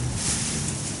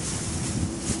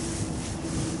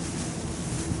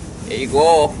 There you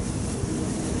go.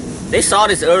 They saw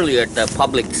this earlier at the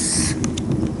Publix.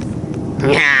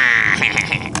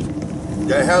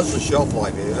 Yeah, it has a shelf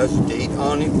life. It has a date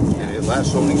on it, and it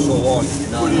lasts only so long. If you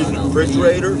No, put it in the no.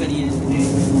 refrigerator, We're gonna eat it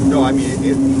today. no, I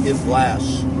mean it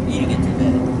lasts. Eating it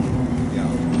today. Yeah.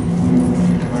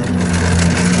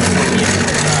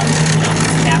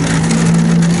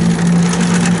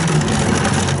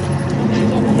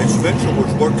 Miss Mitchell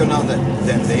was working on that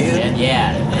van.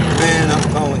 Yeah. Man, I'm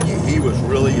telling you, he was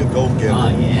really a go-getter. Oh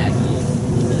yeah.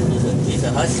 He's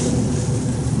a hustler.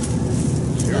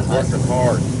 He was working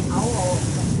hard.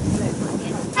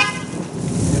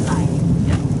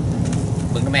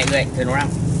 Bring the man away. Turn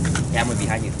around. Camera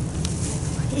behind you.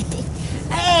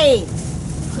 Hey,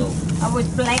 So, I was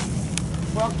black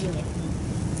walking it.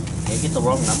 can you get the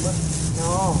wrong number?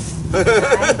 No.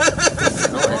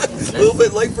 No, A little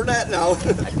bit late for that now. I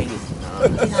think it's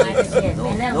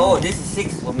no, this is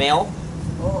 6 for male.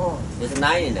 Oh, There's a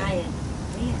 9 in there. nine.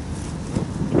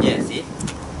 Yeah, see?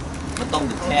 มันต้อง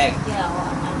ดึกแทง Yeah,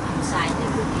 on side they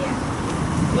put here.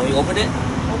 You want me to open it?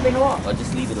 Open wall. Or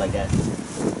just leave it like that?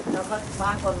 แล้วก็ว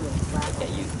างก่อนลูกวางก่อน Okay,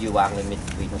 you วางเลยไ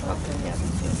ม่ต้องพักเลยเนี่ย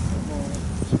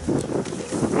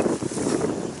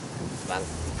วาง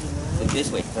Look this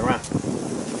way, turn around.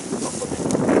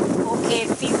 Okay,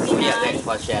 Yeah, that 59.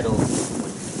 for shadow.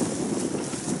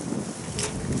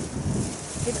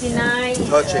 59.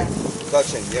 Touching,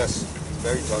 touching, yes,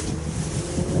 very touching.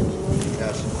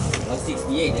 Yes.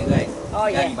 68 เลย Oh,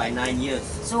 yeah. By 9 years.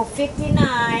 So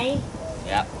 59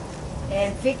 Yeah.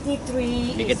 and 53.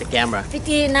 Let me get the camera.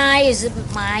 59 is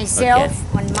myself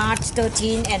on March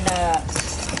 13 and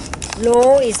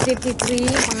low is 53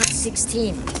 March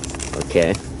 16.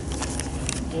 Okay.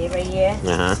 Okay, right here.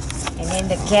 Uh-huh. And then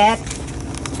the cat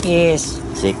is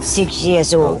 6. 6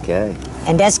 years old. Okay.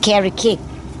 And that's carrot cake.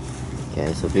 Okay,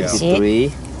 so Yeah.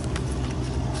 53,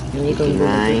 And you go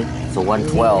 59, so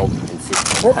 112 and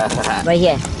 6. Whoop, right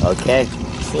here. Okay.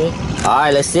 See?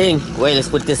 Alright, let's sing. Wait, let's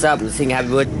put this up. Let's sing Happy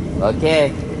Birthday. Okay.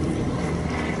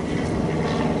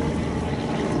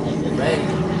 Get ready.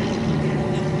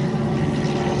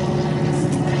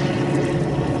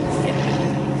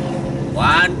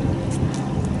 One,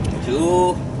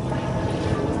 2,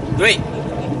 3.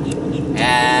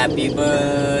 Happy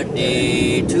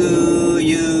birthday to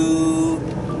you.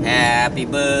 Happy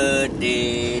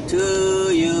birthday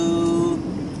to you.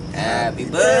 Happy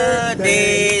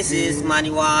birthday, this is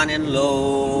Manivanh and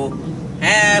Lo.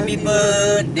 Happy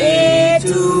birthday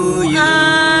to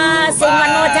you. Sing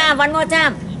one more time, one more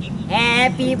time.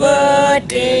 Happy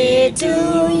birthday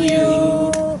to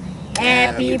you.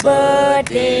 Happy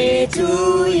birthday to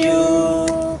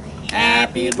you.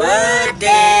 Happy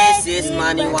birthday, this is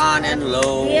Manivanh and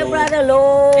Lo. Dear brother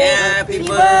Lo. Happy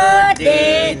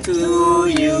birthday to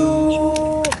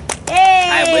you. Hey.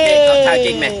 Happy birthday. Have a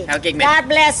cake, man. Have a cake, man. God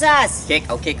bless us. Cake,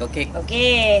 oh cake, oh cake.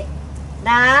 Okay.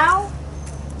 Now,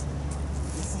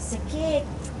 this is a cake.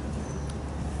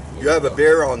 You have a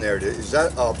bear on there. Is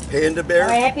that a panda bear? Oh,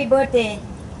 happy birthday.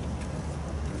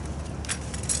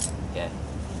 Okay.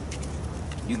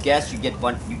 You guess, you get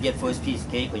one. You get first piece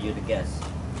cake, or you're the guess.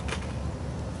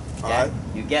 Okay. Alright.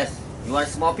 You guess. You want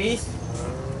a small piece?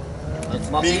 A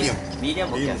small Medium. piece? Medium.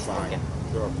 Okay. Medium's fine. Okay.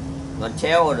 Sure. You want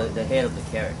tail or the head of the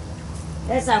carrot?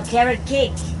 That's our carrot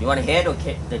cake. You want a head or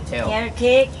the tail? Carrot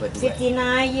cake. But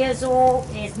 59 years old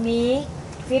is me.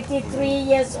 53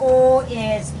 years old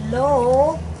is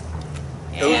Lo.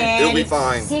 It'll be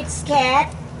fine. 6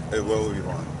 cat. It will be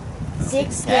fine.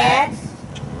 6 cat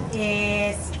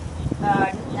is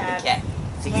Cat.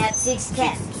 cat 6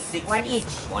 cat. Six. One each.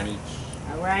 One each.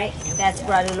 All right. And that's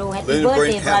Brother Lo. Happy Linda birthday,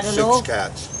 Brink have Brother Lo. 6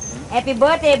 cats. Happy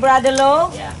birthday, Brother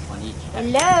Lo. Yeah, one each.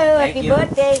 Hello. Thank Happy you.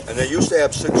 birthday. And they used to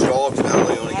have 6 dogs, now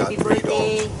they only Happy got 3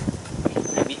 birthday.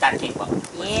 dogs. We start cake,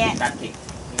 Yeah. Start cake.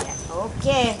 Yeah.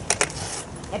 Okay.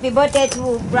 Happy birthday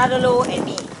to Brother Lo and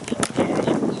me.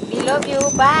 We love you.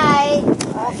 Bye.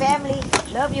 All family.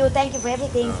 Love you. Thank you for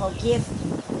everything. For gift.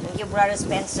 Thank you, Brother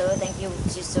Spencer. Thank you,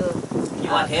 Sister You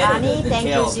want head or Connie. the Thank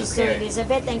tail you, of the Sister carrot?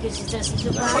 Elizabeth. Thank you, Sister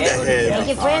want Brown. head or the tail? Thank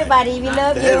you for Alright. everybody. We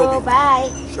love The head will you. be- Bye.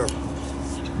 Sure.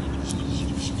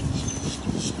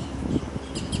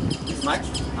 This much?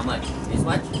 How much? This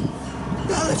much?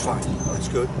 No, that's fine. That's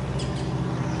good.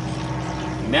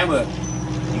 Remember,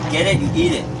 you get it, you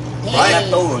eat it. Yay. Right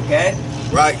left over, okay?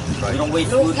 Right, You right. don't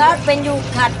waste Look food. out when you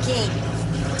cut cake.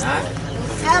 Huh?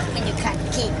 up when you cut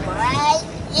cake, right?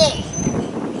 Yeah.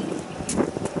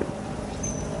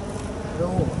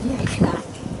 No, you cannot.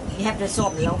 You have to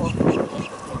solve the logo.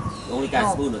 Only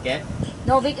got spoon, okay?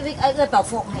 No, Vic, I got a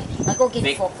fork. I go get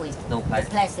Vic, fork for you. no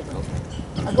plastic. Plastic.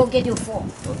 Okay. I go get you fork.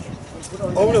 Okay.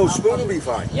 Oh no, spoon will be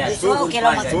fine. Yeah, Spoon, spoon's okay,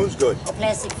 fine. Lama. Spoon's good. Oh,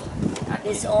 plastic.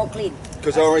 It's all clean.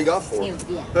 Because I already got 4. Yeah.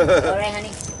 All right, honey.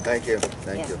 Thank you.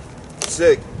 Thank Yeah. you.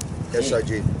 Sig.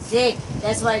 S-I-G. See,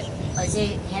 that's why I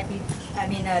say happy. I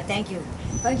mean, thank you.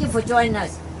 Thank you for joining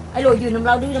us. I know you nằm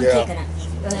lâu đứa nằm Yeah. thiệt cái này.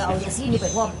 Ở nhà xin đi phải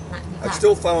không? I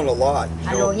still found a lot. You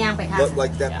Alo, know, nhang phải không?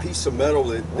 like that piece of metal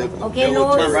that Okay,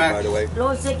 military, Lord. by the way.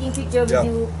 Lord taking picture with Yeah.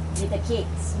 you with the cake.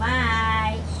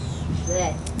 Smile.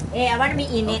 Good. Hey, I want to be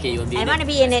in it. Okay, you want to be I in want to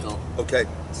it? be in it. Let's go. Okay.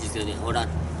 She's doing it. Hold on.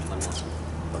 One more.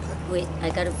 Okay. Wait, I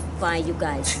gotta find you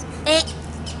guys. Hey.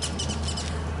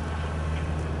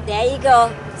 There you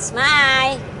go.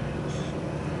 Smile.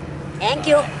 Thank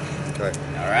you. Okay.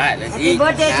 All right, let's Happy eat.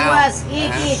 birthday to now. us.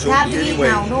 Eat, eat. So Time to eat anyway,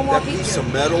 now. No more that piece pictures.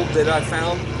 of metal that I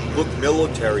found looked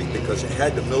military because it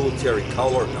had the military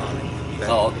color on it. That,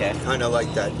 Oh, okay. Kind of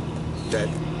like that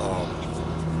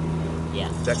Yeah.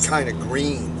 that kind of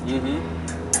green. Mm-hmm.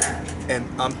 And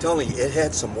I'm telling you, it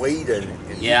had some weight in it.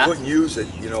 And Yeah. you couldn't use it,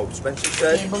 you know, Spencer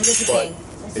said. Okay, bông this But again.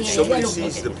 if somebody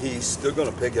sees the piece, they're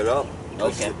going to pick it up.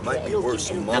 Okay. It might be worth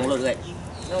some นั่งรถ money. เลย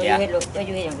No, Yeah. you hit look.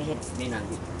 You hitอย่างไป hit. นี่นั่ง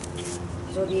ดิ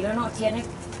So ดีแล้วเนาะเทียนเนี่ย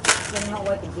เทียนเขาไ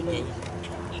ว้เป็นทีละ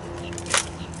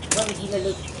ไว้เป็นทีละ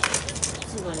ลึก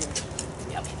ซื้อมาเลย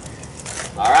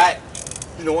All right.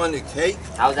 You know, on the cake,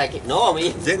 How's that cake? No, I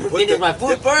mean, didn't put finish my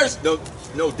food first.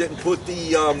 No, didn't put the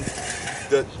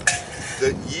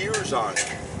years on it.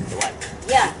 What?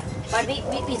 Yeah, but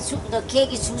the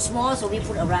cake is too small, so we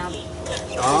put around it.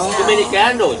 Too many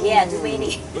candles. Yeah, too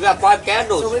many. We got 5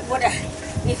 candles. So we put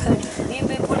we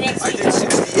put I extra. did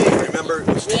 68. Remember, it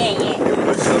was Yeah. it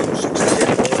was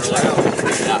 68 going around.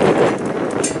 Yeah.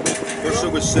 First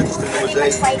it was 6, then it อัน was นี้มั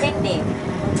น 8. ไฟเด็ก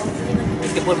You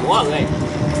can put more, right?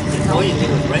 Oh, you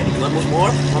think it's ready? You want to put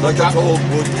more? How much Like I chocolate? told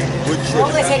wood ๆโอ้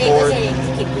chips ไม่ใช่เด็กไม่ใช่เด็ก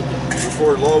ที่เก็บที่เก็บ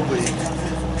before low league,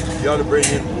 you ought to bring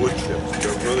in wood chips.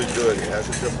 They're really good. It has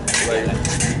a different flavor.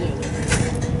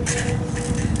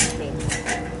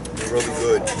 They're really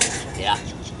good. Yeah.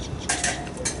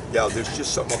 Yeah, there's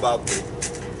just something about the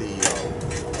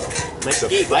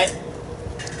Mesquite, right?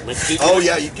 Mesquite. oh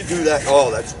yeah, you can do that. Oh,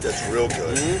 that's real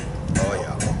good. Mhm. Oh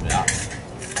yeah. Yeah.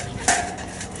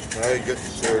 Now you're getting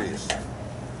serious.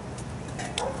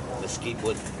 Mesquite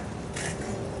wood.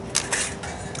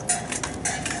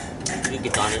 You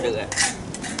get on it, okay?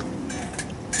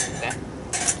 Okay.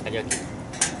 Can you keep?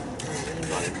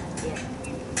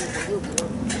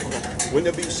 Wouldn't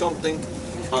it be something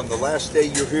on the last day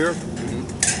you're here?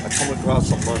 I come across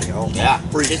some money. I'll Yeah.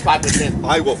 freak. Just 5%.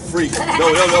 I will freak.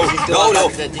 No.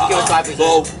 Just give us 5%.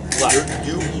 Bo, What?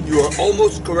 you are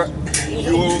almost correct.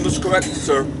 You are almost correct,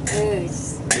 sir.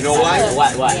 You know why?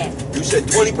 What? Yeah. You said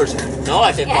 20%. No,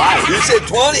 I said 5. You said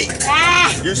 20.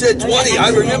 Ah! You said 20. I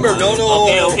remember. No.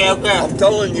 Okay. I'm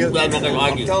telling you. You guys not gonna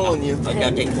argue. I'm telling you. I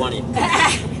gotta take 20.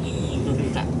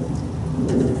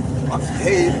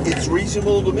 Hey, it's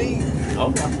reasonable to me.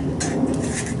 Okay.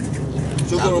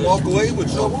 Still gonna walk away with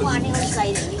เมื่อวาน something. นี้เขาใส่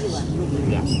อย่างนี้อยู่อ่ะ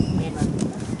Yeah. เห็นปะ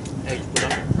Hey, put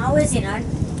on. How is it on?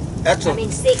 I Excellent.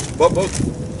 mean stick. But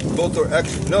both are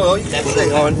excellent. No, you can stay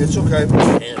on. It's okay.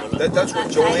 That's what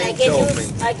Joanne tells me.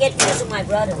 I get because of my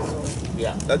brother. So,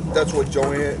 Yeah. That's what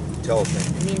Joanne tells me.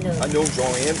 I mean, I know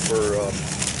Joanne for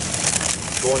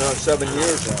going on 7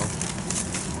 years now.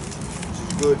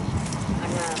 She's good.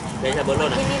 Đây là bữa luôn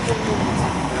ที่ này. นี่บุญบุญ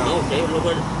No, chế lúc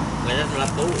đó ngày đó làm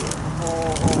tú. โอ้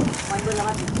มันบุญแล้ว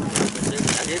มัน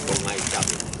Đã biết một ngày chậm.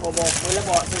 โอ้บอกบุญแล้ว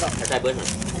บอกสำหรับ Cái tay bên này.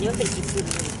 อันนี้มันเป็นกิฟต์บุญ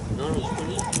Nó cái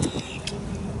gì?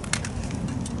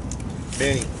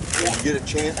 Manny, when you get a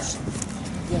chance.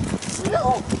 Yeah.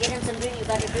 Oh, get him some drink. You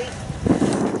got a drink?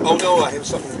 Oh no, I have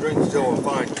something to drink still. I'm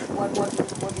fine. What do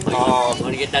you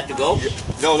Want to get that to go?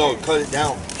 No, cut it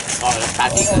down. Oh, let's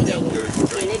start it.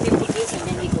 Okay, let me put this and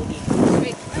then we go.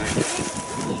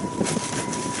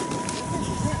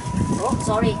 Oh,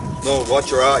 sorry. No, watch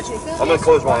your eyes. I'm gonna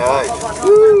close my eyes. I'm gonna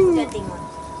put that thing on.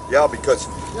 Yeah, because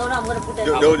No, I'm gonna put that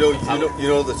you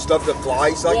know the stuff that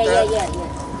flies like that. Yeah.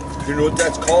 You know what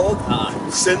that's called?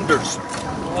 Cinders.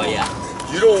 Oh yeah.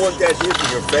 You don't want that hitting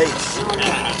your face. No.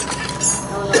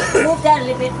 Move that a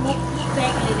little bit. Move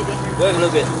back a little bit. Wait a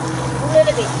little bit. Move a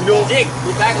little bit. You know? Dick,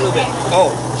 move back a little bit.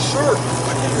 Oh, sure.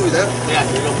 I can do that. Yeah,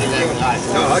 you don't get that live.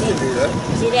 No, I can do that.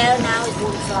 See there now it's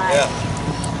boom side.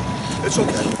 Yeah. It's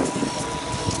okay.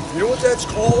 You know what that's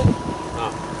called?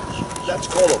 Huh. That's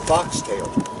called a foxtail.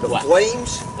 The What?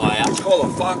 flames, Oh yeah. it's called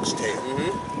a foxtail.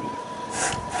 Mhm.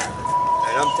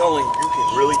 And I I'm telling you, you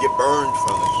can really get burned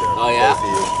from it there. Oh, yeah? Both of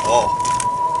you. Oh,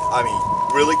 I mean,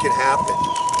 really can happen.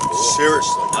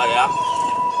 Seriously. Oh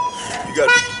yeah. You got.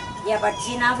 Yeah, but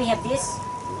see now we have this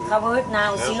covered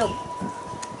now. See, Yeah. look.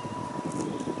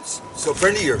 So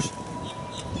friend of yours.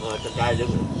 Cái chai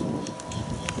đứng.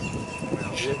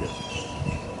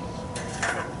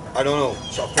 I don't know.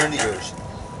 So a friend of yours.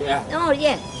 Yeah. Oh,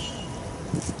 yeah.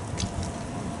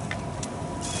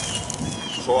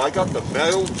 So I got the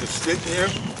metal just sitting there,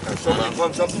 and somebody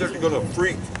comes up there, they're gonna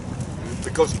freak.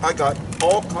 Because I got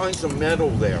all kinds of metal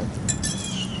there.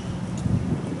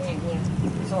 Yeah.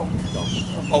 So.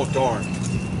 Oh darn.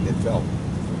 It fell.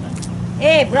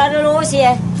 Hey, brother Rose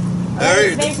here.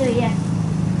 There you go. Spencer here.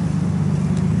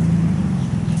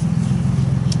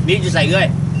 นี่จะใส่ด้วย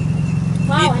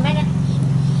Wow,เห็นไหมเนี่ย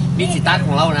นี่สตาร์ทข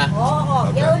องเรานะ อ๋อ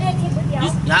เดี๋ยวเนี่ยที่เดียว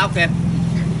นะโอเค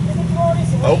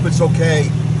I hope it's okay.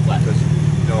 What? Because,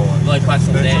 you know, โดยความส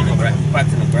มเด็จของความ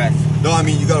สนุกแรก no, I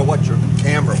mean, you gotta watch your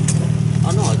camera.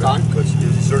 Oh no, it's on. Because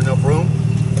is there enough room?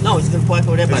 No, it's gonna point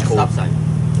over there by It's the cool. stop sign.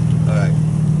 Alright.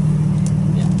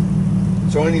 Yeah.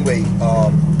 So anyway,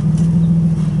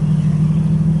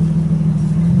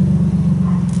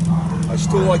 I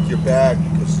still like your bag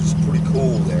because it's pretty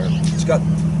cool there. It's got,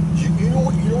 you know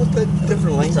what the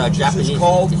different It's languages Japanese. is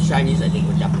called? It's Chinese, I think,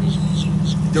 or Japanese.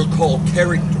 They're called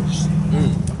characters.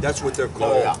 Mm. That's what they're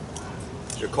called. yeah.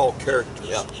 They're called characters.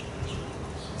 Yeah.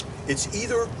 It's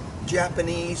either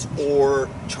Japanese or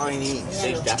Chinese.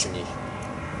 It's Japanese.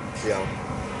 Yeah.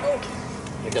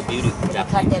 It's a beauty. Cut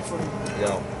Japanese. that for me.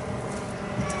 Yeah.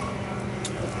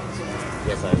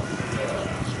 Yes, I.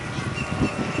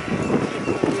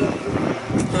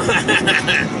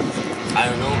 I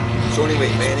don't know. So anyway,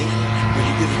 Manny, when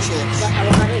you get a chance.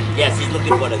 Yes, he's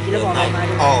looking for the knife.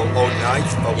 Oh,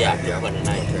 knife? Okay, Yeah, yeah. for the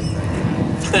knife. Okay,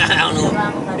 thank I don't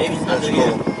know. Maybe it's you. not Let's there. go.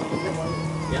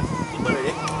 Yeah, you put it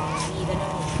in.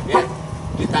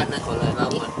 Yeah, you start that for like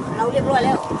that one. เราเรียบร้อยแ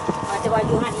ล้วจะว่าอ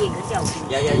ยู่หันอีกเจ้า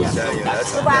Yeah. Yeah,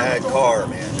 that's a bad car,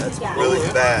 man. That's really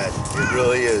bad. It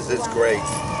really is. It's great.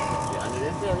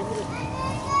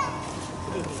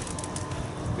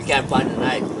 We can't find the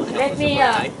knife. Let me,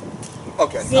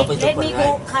 Okay. See, let me go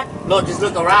cut. No, just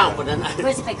look around for the knife.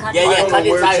 Where's the cut? Yeah, I don't cut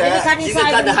know where inside. it's at. You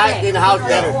can cut the house in the house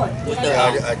better. With the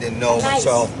I didn't know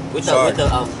myself. Sorry.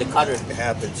 the cutter. It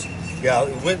happens. Yeah,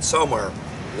 it went somewhere.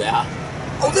 Yeah.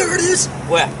 Oh, there it is.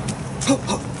 Where?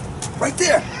 Right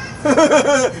there.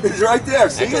 It's right there.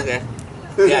 See That's it?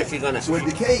 okay. Yeah, she's gonna. It's with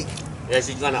the cake. Yeah,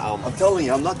 she's gonna. I'm telling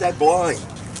you, I'm not that blind.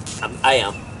 I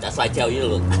am. That's why I tell you to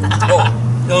look.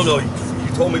 Oh, no.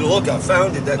 You told me to look. I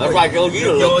found it. That's why I told you to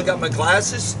You look. only got my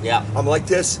glasses? Yeah. I'm like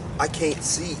this. I can't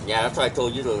see. Yeah, that's why I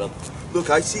told you to look. Look,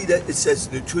 I see that it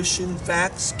says nutrition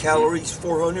facts, calories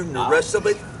 400, and the rest of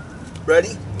it.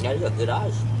 Ready? Yeah, you got good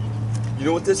eyes. You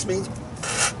know what this means?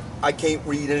 I can't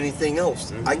read anything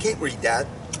else. I can't read that.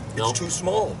 It's No. too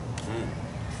small.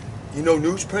 You know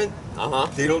newsprint? Uh-huh.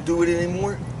 They don't do it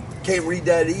anymore. Can't read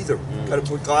that either. Got to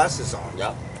put glasses on.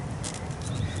 Yep.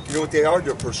 You know what they are?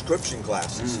 They're prescription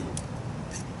glasses.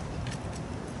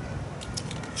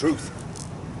 Truth.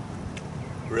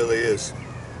 Really is.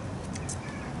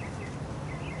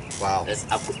 Wow.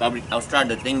 I'll start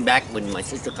the thing back when my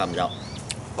sister comes out.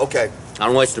 Okay. I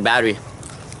don't waste the battery.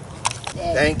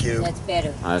 Thank you. That's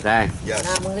better. Okay. ห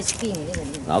น้า Yes. มึงก็สปริงนี่แบบ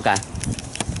นี้ Okay.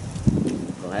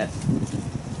 Go ahead.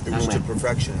 It was to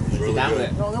perfection. It was really Down good.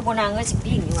 there. เราก็บนางก็สป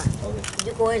ริงนี่ว่ะ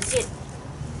You go and sit.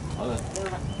 Okay.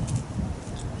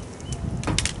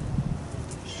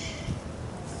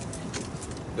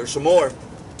 There's some more.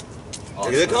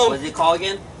 Here they come. What's it called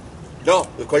again? No,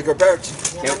 the Quaker Parrots.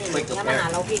 อย่ามานี่อย่ามาหา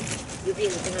เราพี่อยู่พี่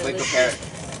จังเลย Quaker parrot.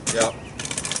 Yeah.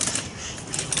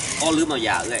 อ๋อลืมเอาย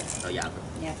าเลยเอายา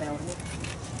เนี่ยไปเอานี่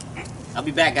I'll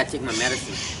be back. Gotta take my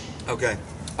medicine. Okay.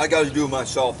 I got to do it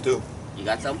myself too. You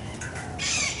got some?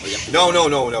 Or you have to No, go- no,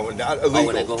 no, no. Not illegal.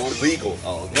 when I go home? Illegal.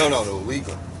 Oh, okay. No,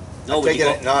 illegal. No, I when take you it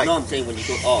go, at night. No, I'm saying when you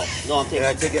go. Oh, no, I'm And taking.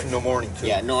 I take it in the morning too.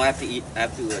 Yeah, no, I have to eat. I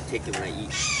have to take it when I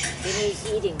eat. Then he's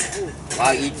eating food. While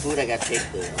I eat food, I gotta take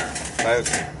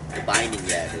Okay. the binding.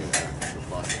 Yeah, the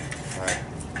plastic. All right.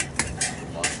 The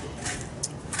plastic.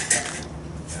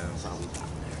 That's how we got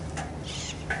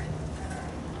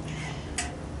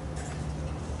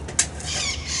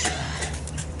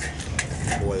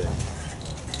Boy.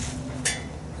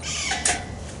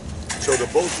 So the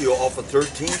both of you off of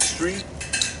 13th Street,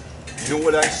 you know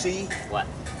what I see? What?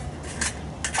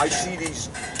 I see these,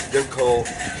 they're called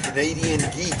Canadian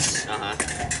geese. Uh-huh.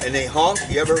 And they honk.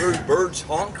 You ever heard birds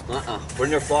honk Uh-uh.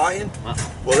 when they're flying? Uh-uh.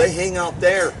 Well, they hang out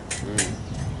there.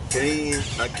 Canadian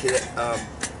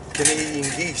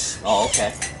geese. Oh,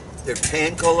 okay. They're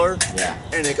tan color. Yeah.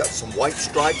 And they got some white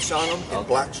stripes on them and Okay.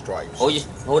 black stripes.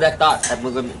 Hold that thought. I'm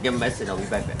gonna give a message. I'll be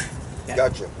back. Okay.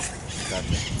 Gotcha.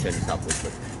 Turn this off real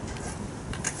quick.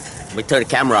 Let me turn the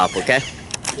camera off, okay?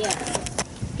 Yeah.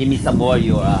 Give me some more of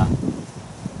your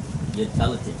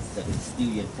intelligence. I can steal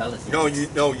your intelligence. No, you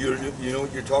know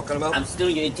what you're talking about? I'm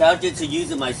stealing your intelligence to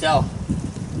use it myself.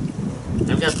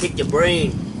 I'm gonna pick your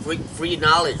brain. Free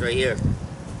knowledge right here.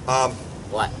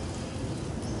 What?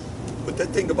 But that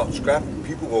thing about scrapping,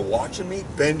 people were watching me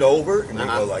bend over and they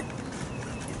go like,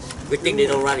 Good thing they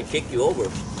don't run and kick you over.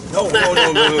 no.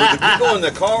 The people in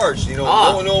the cars, no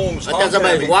one was I thought honking at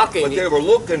somebody was me, walking. but they were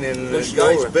looking and the Pushed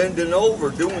guy's over. bending over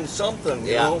doing something,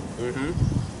 you know?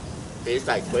 Mm-hmm. It's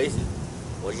like crazy.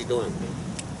 What are you doing?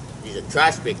 He's a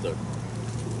trash picker.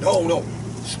 No,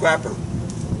 scrapper.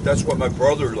 That's what my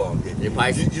brother-in-law did. They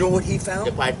probably, You know what he found?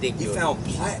 they probably think He you're. found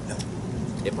platinum.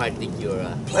 They probably think you're.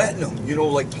 Platinum,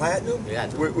 like platinum? Yeah.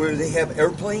 Where they have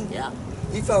airplane? Yeah.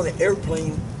 He found an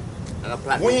airplane I got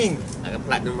platinum. wing. I got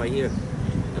platinum right here.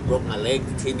 I broke my leg,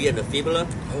 the tibia, and the fibula.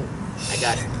 Oh, I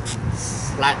got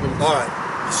platinum. all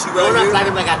right. You see No, right not here?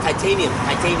 platinum. I got titanium.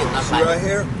 Titanium, not See platinum. right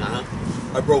here?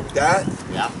 Uh-huh. I broke that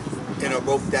Yeah. and I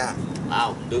broke that.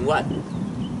 Wow. Doing what?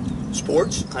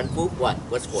 Sports? Kung Fu? What?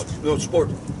 What sports? No, sport.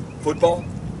 Football?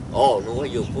 Oh, no way.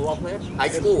 You're a football player? High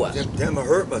school what? Damn, I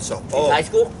hurt myself. High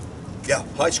school? Yeah,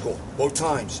 high school. Both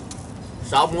times.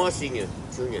 Sophomore, senior,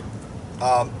 junior.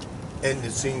 And the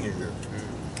senior year.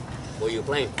 What are you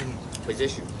playing?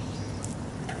 Position?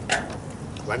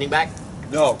 Running back?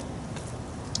 No,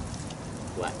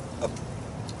 What?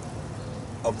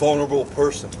 a vulnerable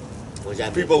person. What's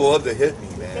that mean? People love to hit me,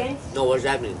 man. No, what's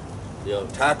that mean? Yo.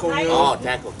 Tackle me? Oh,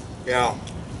 tackle. Yeah.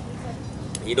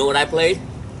 You know what I played?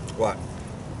 What?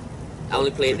 I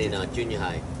only played in junior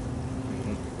high.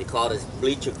 They called us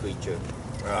bleacher creature.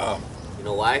 You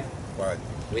know why? Right.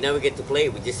 We never get to play.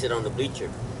 We just sit on the bleacher.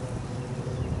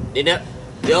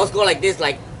 They always go like this,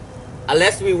 like,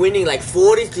 unless we're winning like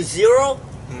 40-0,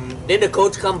 then the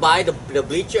coach come by the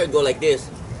bleacher and go like this.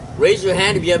 Raise your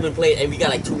hand if you haven't played, and we got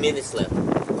like 2 minutes left.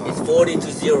 It's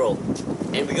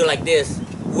 40-0, and we go like this.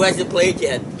 Who hasn't played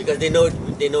yet? Because they know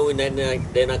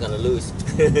they're not gonna lose.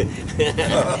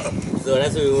 So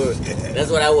that's what we were. That's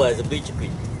what I was, a bleacher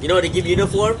creature. You know, they give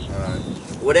uniform.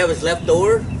 Whatever's left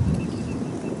over,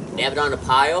 they have it on a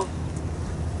pile,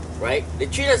 right? They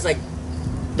treat us like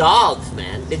dogs,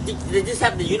 man. They just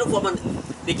have the uniform on.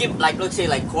 They give, like, let's say,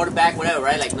 like, quarterback, whatever,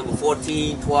 right? Like number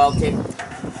 14, 12, 10.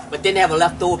 But then they have a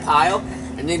leftover pile,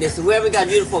 and then they say, whoever got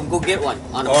a uniform, go get one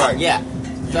on the pile. Right. Yeah.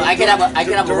 So I can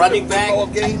have a running back. Football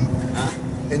game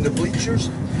in the bleachers.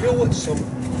 You know what some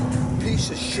piece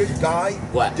of shit guy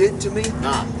What? did to me?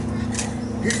 Nah.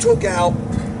 He took out,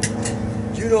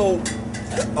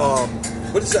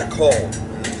 what is that called?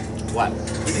 What?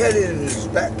 He had it in his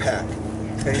backpack,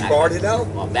 and he brought it out.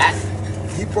 On bat?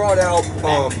 He brought out,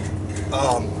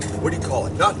 what do you call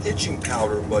it? Not itching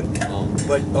powder, but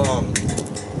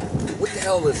what the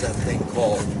hell is that thing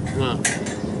called?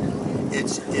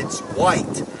 It's white,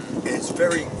 and it's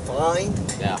very fine,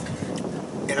 Yeah.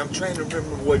 and I'm trying to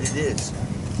remember what it is.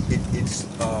 It's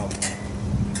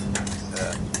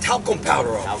talcum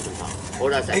powder on it.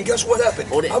 Hold on a second. And guess what happened?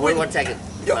 Hold it. I Wait went- 1 second.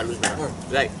 Yeah. I lose my. Right.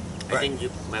 Right. I Right. think you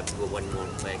might have to go one more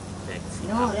back.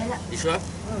 No, that's not. You sure?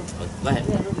 Oh, go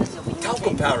ahead.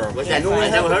 Talcum powder. What's You that? know what I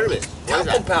never happened? heard of it. What is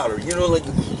Talcum that? powder. Like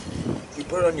you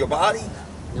put it on your body.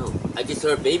 No, I just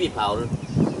heard baby powder.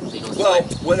 So you don't Well,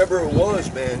 sweat. whatever it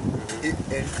was, man.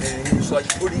 And he was like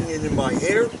putting it in my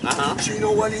hair. Uh-huh. So you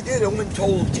know what he did? I went and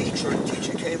told the teacher. The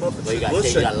teacher came up and Well, you said, got to say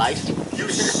you "Listen, got license. you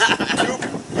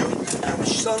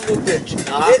son of a bitch,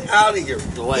 Uh-huh. get out of here."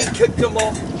 Go away. He kicked him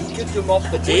off.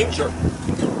 The team? bleacher.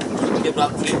 Give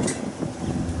up team.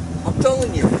 I'm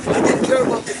telling you, I didn't care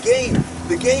about the game.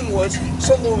 The game was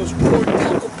someone was pouring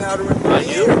talcum powder in my Are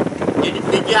you? hair.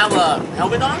 Did you have a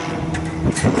helmet on?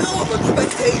 No, I'm a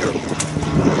spectator.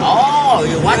 Oh,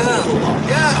 you're watching Yeah. football.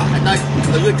 Yeah. I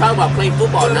thought you were talking about playing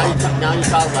football. Now you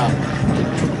talk about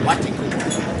watching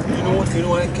football. You know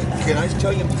what? Can I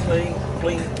tell you, playing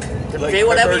Say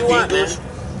whatever you want, English,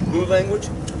 blue language.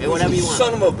 Say whatever you want.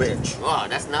 Son of a bitch. Oh,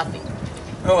 that's nothing.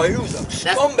 Oh, he was a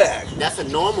scumbag. That's a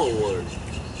normal word.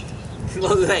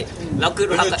 Right. Now,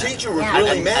 good. And the teacher was Yeah.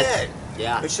 really mad.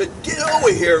 Yeah. I said, "Get over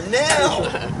here now!"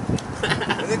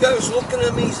 And the guy was looking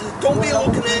at me. He said, "Don't be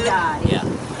looking at him. Yeah.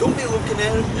 Don't be looking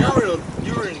at him.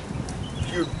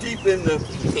 You're deep in the,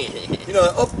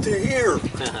 up to here,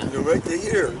 right to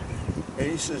here."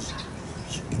 And he says,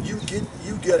 "You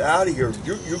get out of here.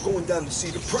 You're going down to see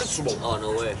the principal." Oh,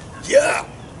 no way. Yeah.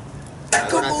 I Hold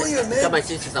couldn't on a believe second. it, Tell man. my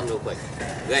sister something real quick.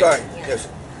 Right. Sorry. Yes.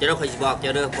 เจ้าเคยบอกเจ้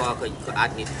าเด้อพอเคยอัด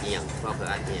นี่เอียงพอเคย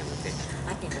อัดเอียงโอเค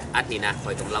I think that. อัดนี่นะค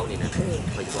อยกับเรานี่นะ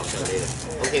คอยบอกเจ้าเลย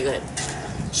โอเคก็เห็น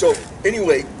So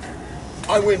anyway,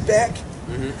 I went back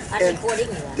I'm and recording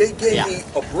you. they gave Yeah. me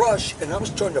a brush and I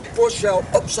was trying to brush out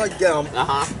upside down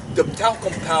the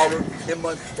talcum powder in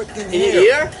my freaking in hair. your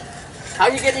ear how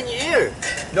you get in your ear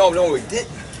No, it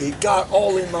didn't. It got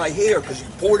all in my hair because he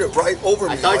poured it right over I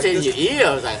me. thought like it was in this. your ear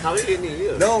I was like how is it in your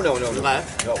ear No, Okay.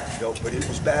 no, but it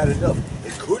was bad enough.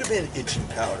 It could have been itching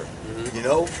powder. You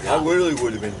know, I Yeah. really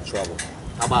would have been in trouble.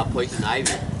 how about poison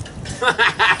ivy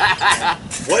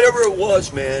Whatever it was,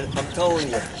 man, I'm telling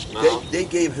you, Uh-huh. they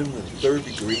gave him the 3rd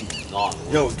degree. oh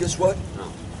No, guess what? No.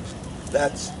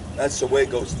 That's the way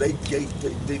it goes. They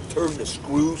turn the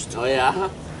screws. oh yeah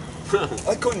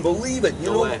I couldn't believe it. You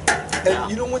No know, way. and Yeah.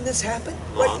 you know when this happened?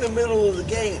 Right in the middle of the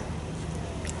game.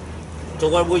 so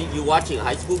what were you watching a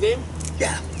high school game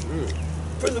Yeah, Mm.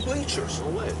 from the bleachers. no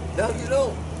way Now you know.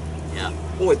 Yeah.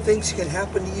 Boy, things can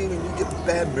happen to you and you get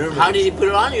bad memories. how did he put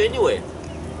it on you anyway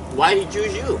why did he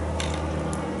choose you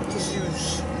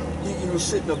He was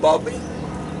sitting above me.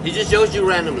 he just chose you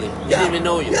randomly he didn't even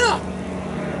know you Yeah.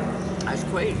 that's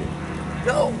crazy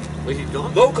No. was he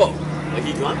drunk Loco. was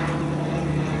he drunk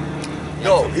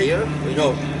No. some beer? No.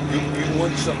 You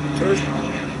want some thirst?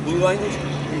 Blue language?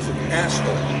 He's an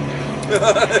asshole. he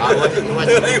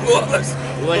wasn't He was.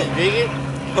 he wasn't drinking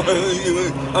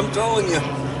I'm telling you. he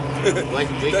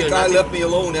wasn't drinking That or guy nothing? left me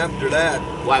alone after that.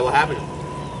 Why? What happened?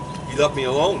 He left me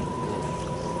alone.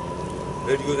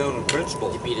 They had to go down to principal.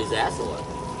 You beat his ass or what?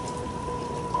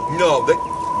 No,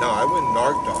 I went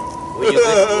narked on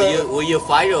him. Were you a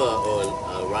fighter or a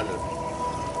runner?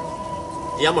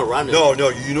 See, I'm a runner. No,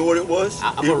 you know what it was?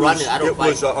 I'm a runner, I don't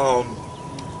fight.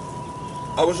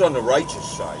 I was on the righteous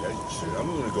side. I said, I'm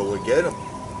going to go and get him.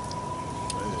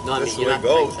 No, I mean, That's the you're way not. it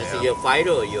goes, I said man. you're a fighter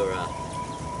or you're a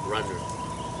runner.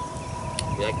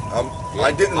 You're like,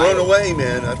 I didn't run away,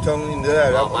 man. I'm telling you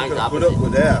that. Oh, I'm going mine's to put up opposite.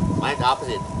 with that. mine's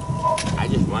opposite. I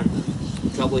just run.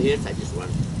 Trouble hits, I just run.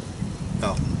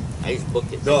 No. I just book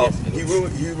it. No, Yes, I go.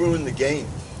 he ruined the game.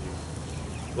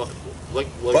 What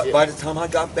was But it? by the time I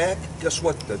got back, guess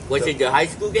what? Was it your high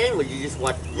school game, or you just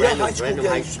watch Yeah, random, high school random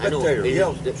game, high school? I know. spectator, Is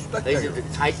yeah, it, spectator.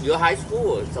 Is it your high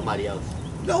school or somebody else?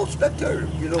 No, spectator.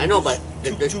 You know, I know, it was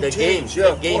but the two game, teams. Yeah,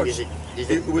 the of game course. is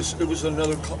it? It was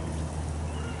another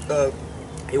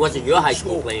It wasn't your high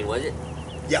school School. playing, was it?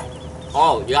 Yeah.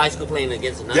 Oh, your high school playing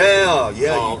against another. Yeah, team.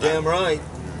 yeah, Oh, you okay. damn right.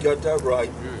 You got that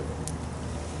right.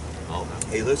 Oh,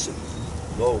 okay. Hey, listen,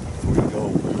 Lo, before you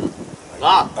go.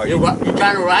 Ah, Are you you-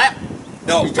 trying to rap?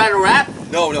 No, You trying to rap?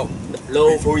 no.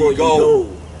 Low Before you go,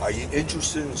 are you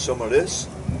interested in some of this?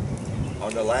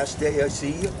 On the last day I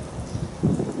see you,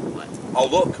 What? I'll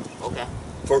look Okay.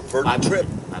 for the trip.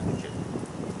 5%.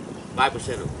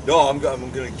 5% of No, I'm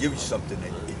going to give you something,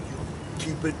 and you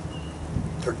keep it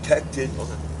protected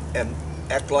Okay. and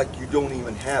act like you don't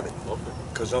even have it. Okay.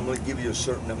 Because I'm going to give you a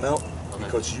certain amount Okay.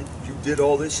 because you did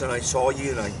all this and I saw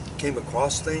you and I came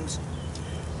across things.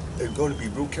 They're going to be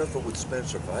real careful with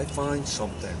Spencer. If I find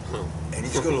something and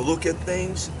he's going to look at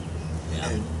things Yeah.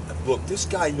 and look, this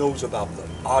guy knows about the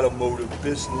automotive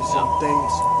business Yeah. and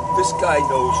things. This guy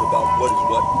knows about what is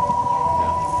what.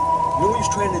 Yeah. You know what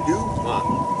he's trying to do? What?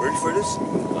 Ready for this?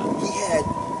 What? He had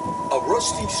a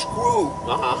rusty screw,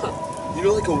 Uh-huh. you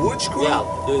know, like a wood screw. Yeah,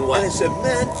 doing what? And I said,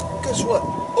 man, guess what?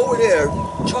 Over there,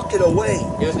 chuck it away.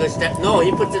 He was gonna step. No,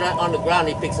 he puts it on the ground.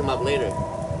 He picks them up later.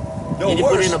 No, Did he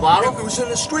put it in a bottle? It was in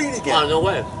the street Oh, again. no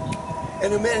way.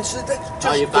 And the man said, that's Oh,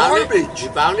 just you found garbage. it? You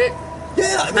found it?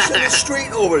 Yeah, it was in the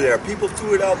street over there. People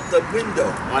threw it out the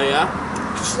window. Oh, yeah?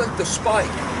 Just like the spike.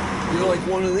 You know, like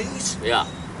one of these? Yeah.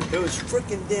 It was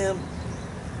freaking damn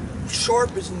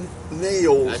sharp as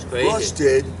nails, That's crazy.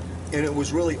 rusted, and it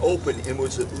was really open and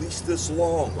was at least this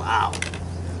long. Wow.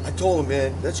 I told him,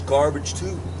 man, that's garbage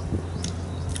too.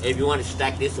 If you want to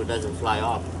stack this so it doesn't fly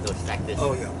off, go stack this.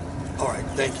 Oh, yeah. All right,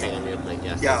 thank you. Hang on there, like,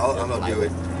 yeah. Yeah, I'm Doesn't going fly to do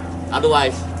it. off.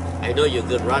 Otherwise, I know you're a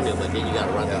good runner, but then you got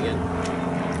to run Yeah. again.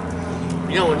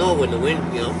 You don't know when the wind,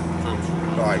 comes.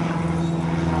 All right.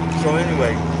 So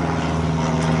anyway,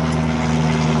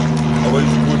 I was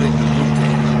putting the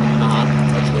toucan. Uh-huh.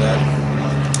 That's what that is.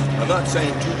 I'm not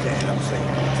saying toucan, I'm saying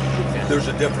Okay. there's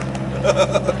a difference.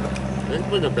 Then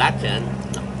put the black sand.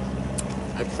 No.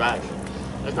 That's trash.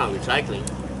 That's not recycling.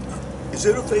 Is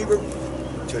it a favor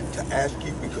to ask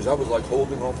you, because I was like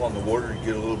holding off on the water to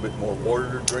get a little bit more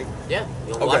water to drink? Yeah.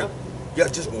 You want Okay. water? Yeah,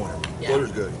 just water. Yeah.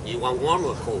 Water's good. You want warm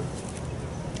or cold?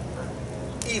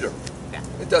 Either. Yeah.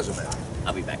 It doesn't matter.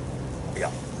 I'll be back.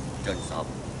 Yeah. Turn this off.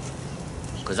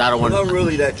 Because I don't I'm want not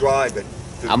really that dry, but...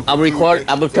 I'm recording.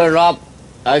 I'm going to turn it off.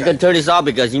 I Okay. can turn this off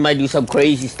because you might do some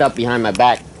crazy stuff behind my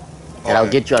back. And I'll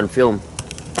get you on film.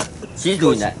 She's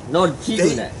doing that. No, she's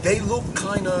doing that. They look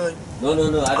kind of No. I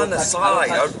don't on the touch, side.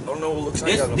 I I don't touch. don't know what it looks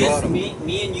like on the This bottom.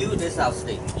 me and you. This our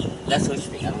steak. That's her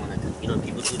steak. I don't want to touch. You know,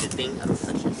 people do the thing. I don't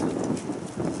touch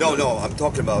it. No, I'm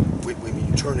talking about when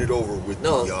you turn it over with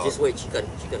No, the. just wait. She can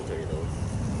turn it over.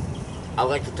 I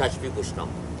like to touch people's stuff.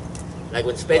 Like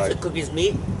when Spencer Right. cooks his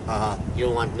meat, Uh you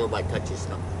don't want nobody touch his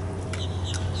stuff.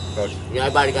 huh. You know,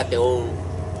 everybody got their own.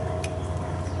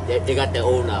 They got their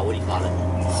own. What do you call it?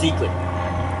 Secret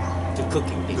to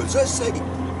cooking things. Does that say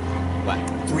What?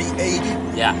 380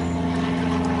 Yeah.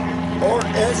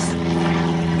 RS?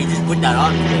 He just put that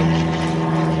on today.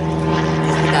 He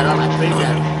just put that on. I printed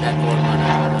that one on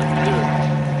the computer.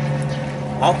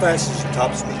 How fast is your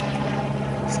top speed?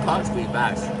 His car's pretty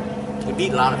fast. He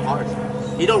beat a lot of cars.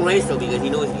 He don't race though because he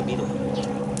knows he can beat them.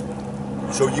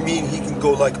 So you mean he can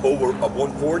go like over a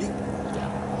 140?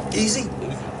 Yeah. Easy? Easy.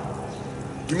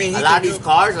 You mean he A lot of can these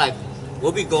cars, like,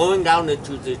 we'll be going down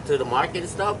to the market and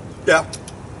stuff, Yeah.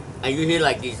 and you hear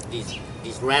like these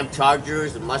Ram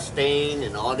Chargers and Mustang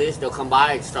and all this. They'll come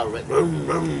by and start like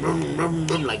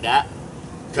that,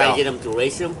 try Yeah. to get them to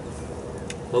race them.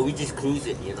 But we just cruise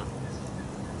it, you know.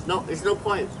 No, there's no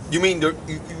point. You mean you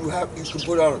can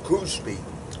put on a cruise speed?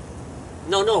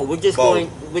 No, we're just Oh.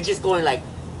 going like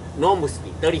normal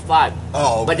speed, 35.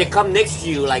 Oh, But they okay. come next to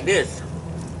you like this,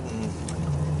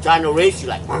 trying to race you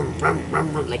like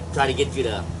try to get you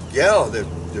to. Yeah,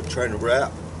 they're trying to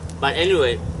wrap. But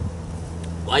anyway,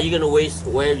 why are you gonna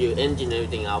wear your engine and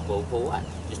everything out for what?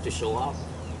 Just to show off?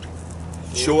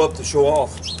 Show up to show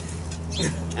off.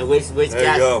 And waste There you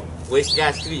gas. go. Waste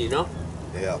gas too, you know?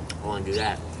 Yeah, I wanna do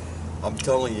that. I'm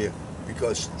telling you,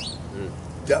 because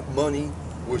that money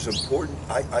was important.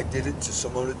 I did it to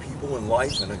some other people in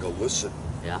life, and I go, listen,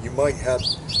 Yeah. you might have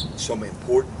some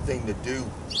important thing to do,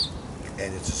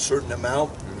 and it's a certain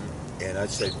amount. And I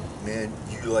said, man,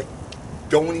 you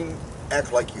don't even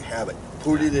act like you have it.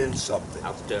 Put it in something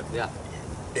Out there, yeah.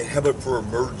 and have it for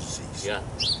emergencies. Yeah.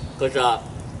 Cause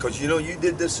Because you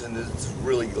did this, and it's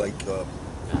really like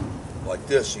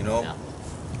this, you know. yeah.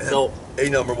 And So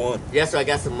number one. yeah, so I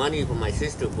got some money from my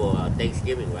sister for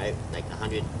Thanksgiving, right? Like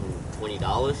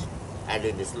 $120.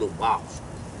 Added this little box.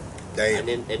 Damn.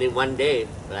 And then one day,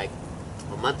 like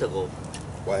a month ago,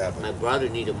 What happened? my brother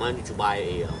needed money to buy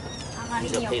a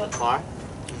he's gonna paint a car.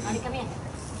 Come here.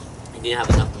 He didn't have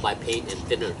enough to buy paint and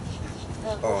thinner.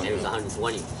 Oh, And it was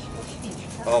 120.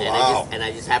 oh And wow.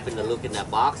 I just happened to look in that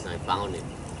box and I found it.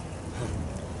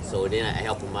 So then I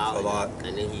helped him out. A lot.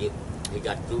 And then he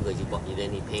got through because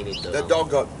then he painted the. That dog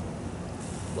got.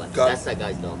 What? got- That's that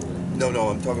guy's dog. No,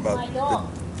 I'm talking My about dog.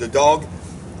 the dog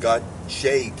got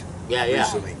shaved Yeah.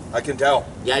 recently. I can tell.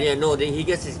 Yeah. No, then he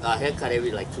gets his haircut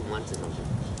every like 2 months or something.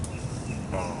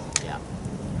 Oh, Yeah.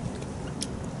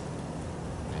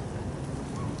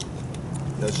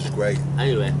 this is great.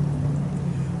 Anyway,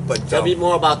 But tell me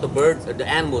more about the birds, the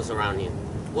animals around here.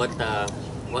 What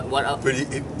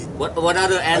but what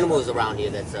other animals around here?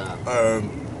 That's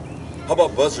how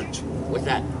about buzzards? what's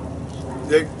that?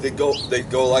 They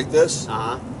go like this. Uh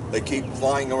huh. They keep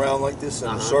flying around like this in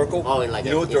a Uh-huh. circle. Oh, and like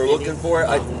you know a- what they're in- looking for?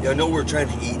 I know we're trying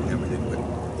to eat and everything,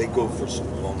 but they go for so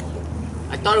long.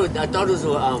 I thought it was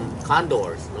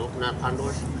condors. No, not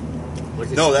condors.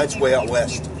 What's it? No, that's way out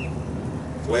west.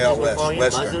 Way out What's west, it called?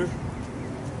 western.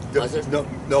 Buzzard?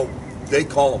 No, they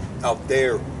call them out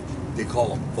there. They call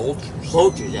them vultures.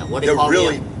 Vultures. Yeah. What do they They're call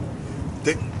really. them?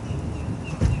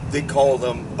 They call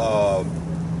them.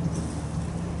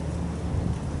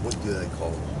 What do they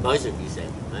call them? Buzzard. You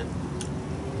said, right?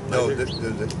 No,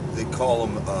 Buzzard? they call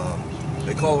them.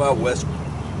 They call them out west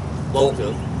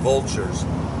Vulture. vultures.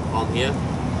 From here.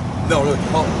 No, they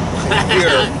call them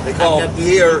here. They call them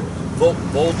here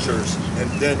vultures, and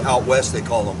then out west they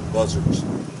call them buzzards.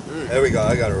 There we go.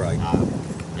 I got it right.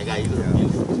 I got you Yeah.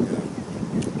 confused.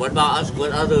 Yeah. What about us?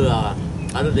 What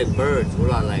other than birds? What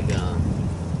about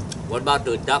what about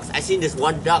the ducks? I seen this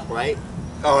one duck, right?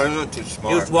 Oh, I'm not too He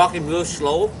smart. was walking real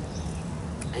slow,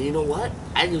 and you know what?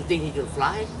 I didn't think he could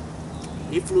fly.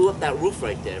 He flew up that roof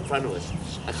right there in front of us.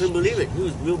 I couldn't believe it. He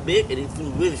was real big, and he flew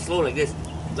really slow like this.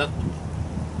 Look.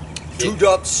 Two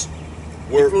ducks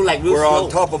were flew like real on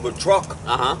slow. top of a truck,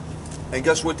 Uh huh. and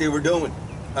guess what they were doing?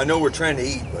 I know we're trying to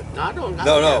eat, but No, I don't.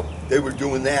 no, they were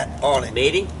doing that on it.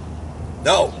 Mating,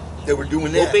 No, they were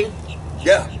doing that. whooping.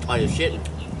 Yeah, Oh, you're shitting.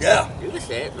 yeah. You can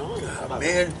say it. No, how about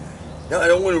Man, no, I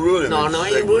don't want to ruin it. No, It's no, I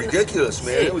like ain't ruining it. ridiculous,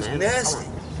 man. Say it, It was man. nasty.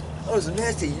 That was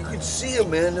nasty. You could see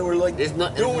them, man. They were like There's no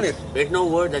doing it. There's no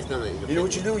word that's gonna. You know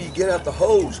what you do? You get out the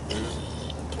hose,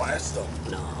 blast them.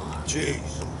 No, Jeez,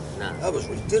 no. that was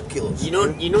ridiculous. You know,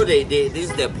 man. this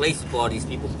is their place for all these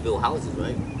people to build houses,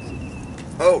 right?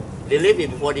 Oh, They live here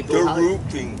before they they're build houses.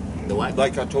 roofing. The what?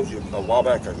 Like I told you a while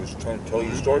back, I was trying to tell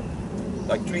you a story.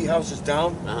 Like 3 houses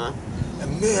down,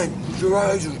 and man, your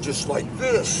eyes are just like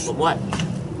this From what?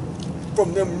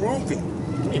 from them roofing.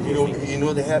 You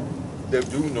know they're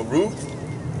doing the roof.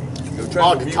 They're Oh,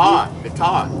 trying to the reroute. tar. The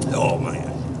tar. Oh man,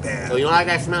 So bad, you don't like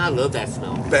that smell? I love that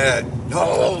smell. bad.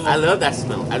 No, I love that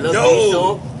smell. I love No.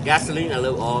 diesel, gasoline. I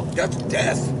love all. that's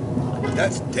death.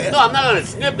 That's death. No, I'm not gonna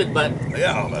snip it, but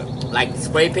Yeah, but like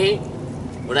spray paint.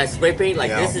 When I spray paint like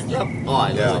Yeah. this is stuff, oh I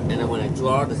love Yeah. it. And then when I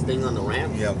draw this thing on the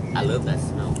ramp, Yeah. I love that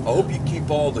smell. I hope you keep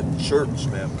all the shirts,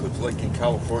 man, because like in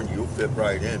California, you'll fit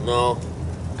right in. No,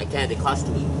 I can't. They cost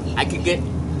me. I could get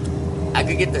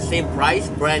the same price,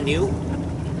 brand new.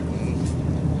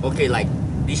 Okay, like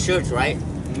these shirts, right?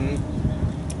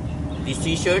 These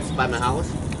T-shirts by my house,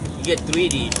 you get 3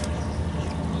 of these,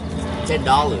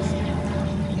 $10.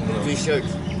 3 shirts.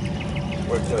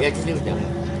 What's that? Yeah, just leave it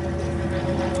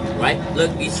there. Right?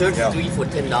 Look, these shirts Yeah. 3 for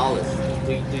 $10.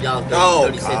 $3 Oh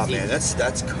 30 cents God, each. man,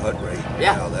 that's cut rate.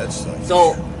 Yeah. That's like,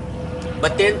 So,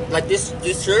 but then like this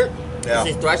shirt, Yeah.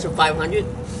 this is Thrasher 500.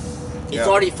 It's Yeah.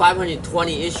 already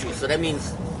 520 issues, so that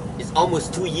means it's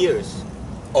almost 2 years.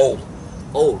 oh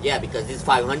Oh yeah, because this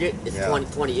 500, it's Yeah.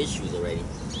 20 issues already.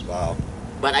 wow,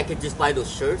 But I could just buy those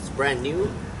shirts, brand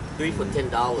new, 3 for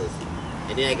 $10,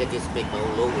 and then I could just make my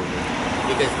own logo with it.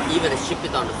 Because even if I ship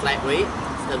it on the flat rate,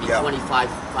 it's gonna be Yeah.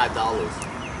 $5.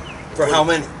 for how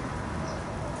many? I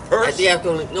Purse? think I can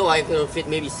only, no, I can only fit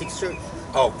maybe 6 shirts.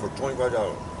 Oh, for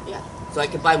 $25. Yeah, so I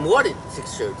can buy more than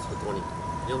 6 shirts for 20.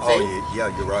 You know what I'm Oh saying? yeah,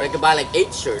 you're I right. could buy like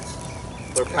 8 shirts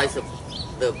for the price of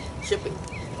the shipping.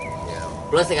 Yeah,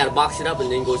 Plus I gotta box it up and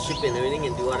then go ship it and everything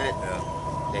and do all that. yeah.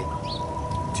 Okay.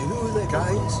 Do you know who that guy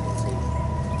is?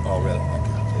 Oh really? Okay.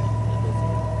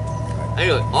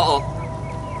 Anyway,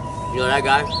 you know that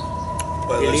guy?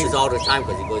 But He listen- leaves all the time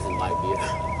because he goes and buy beer.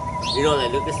 You know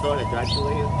that liquor store that drives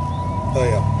over here? Oh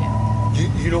yeah.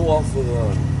 You know off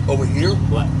of over here,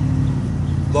 What?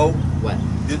 low. What?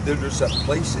 There's that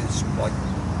places like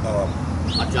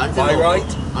On Johnson? Buy or,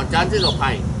 right? On Johnson or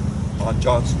Pine? on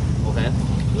Johnson. Okay.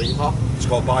 What is it called? It's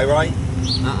called Buy Right,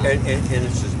 Uh-uh. and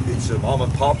it's a mom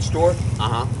and pop store,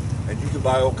 Uh-huh. and you can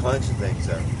buy all kinds of things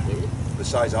there Really?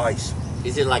 besides ice.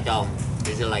 Is it like a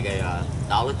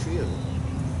Dollar Tree or?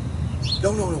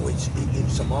 No,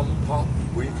 it's a mom and pop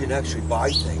where you can actually buy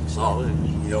things. Oh, really?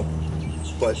 You know,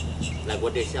 but Like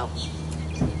what they sell?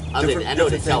 different, I know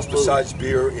they different sell things food. besides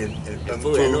beer and food,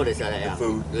 food. I know they sell that, and yeah.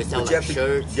 food. They sell But like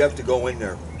shirts. you have to go in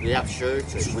there. They have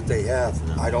shirts. This is what they have.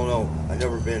 I don't know. I've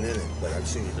never been in it, but I've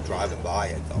seen it driving by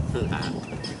it though.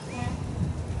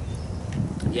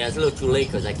 Yeah, it's a little too late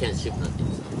because I can't ship nothing.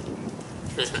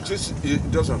 Just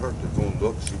it doesn't hurt to go and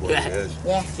look, see what it is.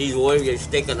 Yeah. He's worried your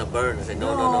steak on the burn. I said,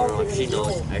 no. She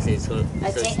knows. I said, it's her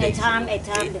steak.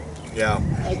 I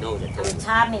Yeah. She knows. I told him.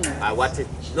 timing it. I watch it.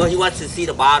 No, he wants to see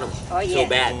the bottom. Oh, So yeah.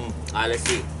 bad. Mm. All right, let's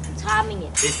see. Timing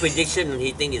it. His prediction,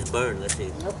 he think it's burned. Let's see.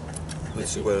 Nope.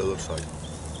 Let's see what it looks like.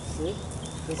 See?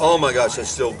 Oh my gosh, that's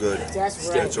still good. Just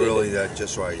Still right. It's really that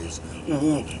just right.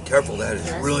 Ooh, careful, that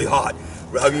is really hot.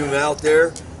 Have you been out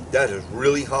there? That is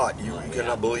really hot. You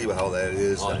cannot believe how that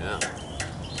is. Oh, yeah.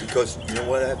 Because you know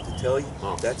what I have to tell you?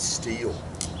 Oh. That's steel.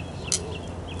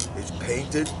 It's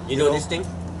painted. You know this thing?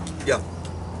 Yeah.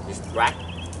 This rack?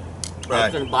 Right.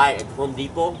 I'm going to buy it at Home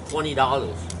Depot,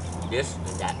 $20. This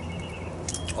and that.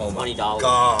 Oh my $20.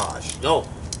 gosh. No.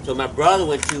 So my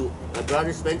brother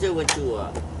Spencer went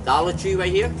to Dollar Tree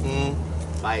right here. Mm.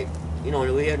 By,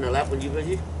 over here on the left when you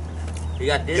visit. He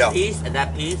got this Yeah. piece and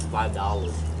that piece,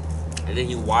 $5. And then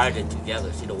he wired it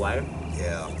together. See the wire?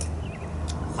 Yeah.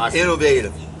 Cost him-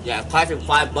 Innovative. Yeah, it cost him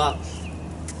 $5.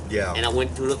 Yeah. And I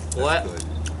went to look for That's it.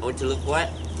 good. I went to look for it.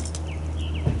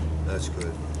 That's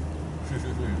good.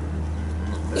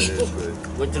 That is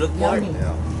good. Went to look for it. Yummy.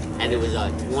 Yeah. And it was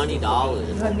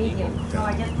 $20. You want medium? No,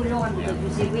 I just put it on because you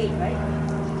say wait, right?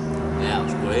 Yeah, it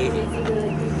was crazy.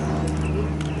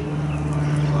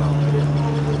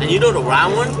 And you know the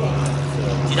round one?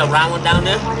 See the round one down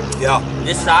there? Yeah.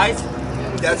 This size?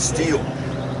 That's steel.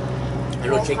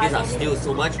 And look, check this out. Still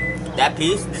so much. That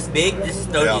piece, this big, this is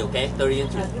 30, Yeah. okay? 30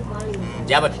 inches.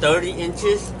 Yeah, but 30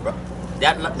 inches,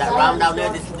 that round down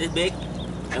there, this big,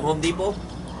 at Home Depot,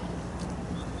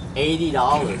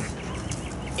 $80.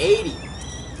 80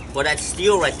 for that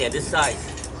steel right there, this size.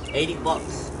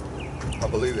 $80. I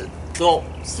believe it. So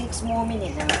 6 more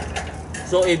minutes.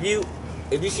 so if you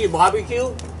see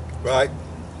barbecue, Right?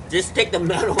 just take the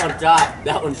metal on top.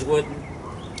 That one's worth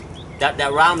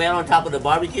that round metal on top of the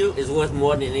barbecue is worth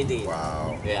more than anything.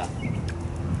 Wow. Yeah.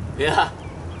 Yeah.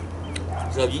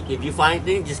 So if you find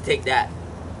things, just take that.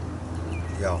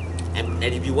 Yeah. And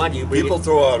if you want, you bring People it.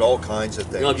 throw out all kinds of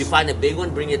things. If you find a big one,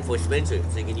 bring it for Spencer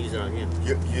so you can use it on him.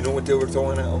 You know what they were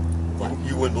throwing out? What?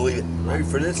 You wouldn't believe it. Ready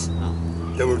for this? No.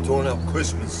 They were throwing out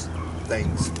Christmas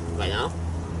things. Right now?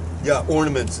 Yeah,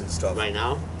 ornaments and stuff. Right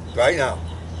now? Right now.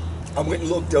 I went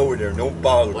and looked over there. Don't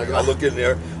bother What me. I about- look in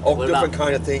there. All what different about-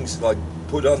 kind of things like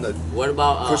put on the What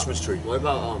about Christmas tree. What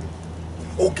about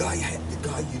Oh, the guy. You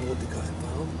know what the guy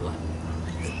found? what?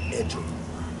 An edger.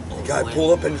 Oh, The guy when?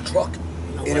 pulled up in the truck,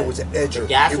 No and way. it was an edger. The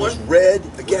gas it was one? red. A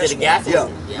Was gas it a gas one.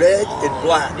 one? Yeah, red and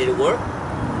black. Did it work?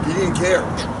 He didn't care. Oh,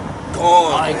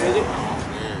 Gone. he took man. it?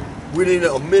 Yeah. Within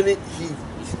a minute, he He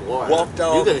swore. Walked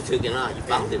out. You could have taken it out. You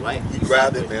found it, right? He You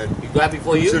grabbed saw it, man. You grabbed it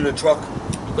before was you? in the truck.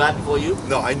 You grabbed it before you?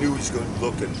 No, I knew he was going to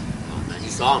look and Oh, man, you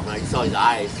saw him, right? You saw his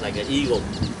eyes like an eagle.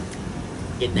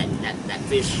 Get that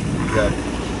fish. yeah.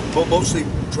 But mostly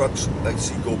trucks I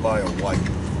see go by are white,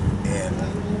 and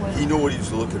he knew what he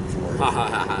was looking for.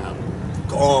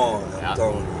 Gone. I'm Yeah.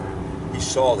 telling you. He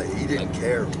saw that. He didn't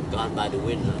care. Gone by the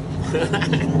wind, huh?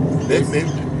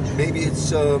 Maybe it's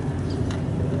though.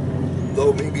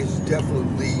 Maybe it's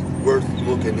definitely worth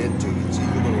looking into. It's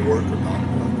either going to work or not.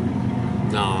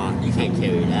 No, you can't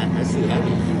carry that. That's too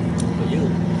heavy for you.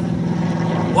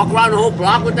 Walk around the whole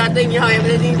block with that thing. You know how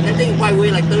heavy that thing probably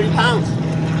weigh like 30 pounds.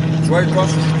 It's right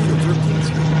across the street from 13th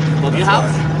Street. From your That's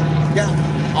house? why. Yeah.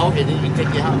 Oh, okay, then you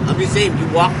take your house. I'm just saying, you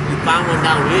found one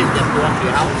down here, you just walk to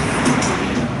your house.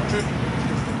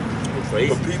 You're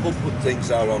crazy. But people put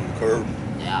things out on the curb.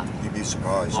 Yeah. You'd be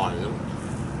surprised. Oh, no.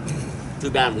 Too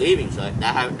bad I'm leaving, so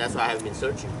that's why I haven't been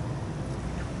searching.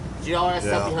 See all that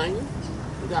stuff Yeah. behind you?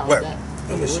 You got all Where? that.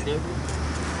 Let me Wood see. and everything?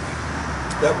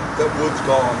 That wood's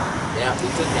gone. Yeah, we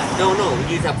took that. No,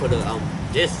 we use that for the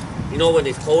this. You know when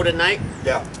it's cold at night,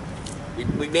 Yeah.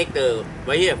 we make the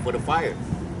right here for the fire.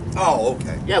 Oh,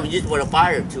 okay. Yeah, we use it for the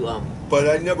fire to But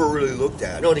I never really looked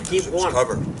at it. No, to keep It's warm.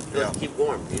 covered. to Yeah. keep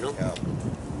warm. You know. Yeah.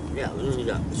 Yeah, we use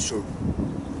that. It's true.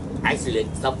 Actually,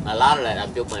 a lot of that I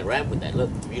built my ramp with that. Look,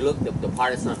 if you look, the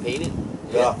part that's not painted.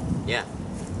 Yeah. Yeah.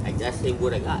 Like that's the same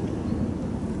wood I got.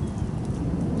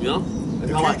 You know. If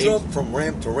That's how I you jump from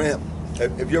ramp to ramp,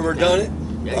 have you ever done it?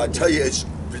 Yeah, I you tell you, it's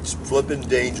flipping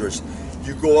dangerous.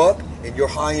 You go up and you're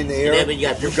high in the air. And then you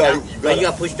got to push down. But you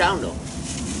got to push down though.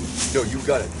 No, you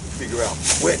got to figure out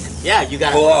quick, Yeah, you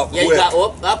got Pull to. out Yeah, you quick.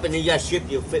 got up, and then you got to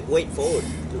shift your weight forward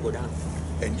to go down.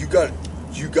 and you got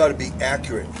to be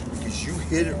accurate because you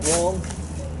hit it wrong.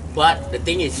 But the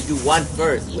thing is, you do one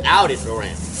first without it the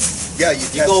ramp. Yeah, you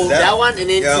You test go it that out. one, and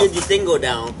then Yeah. see if your thing go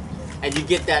down, and you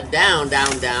get that down,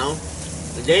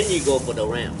 and then you go for the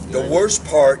ramp. You The know what I mean? worst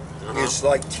part Uh-huh. is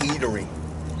like teetering.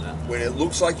 Yeah. When it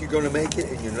looks like you're going to make it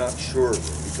and you're not sure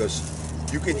because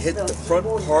you can hit the front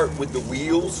part with the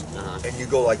wheels Uh-huh. and you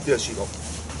go like this. You go,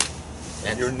 That's-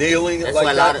 and you're nailing it That's like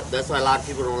why that. that's why a lot of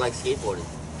people don't like skateboarding.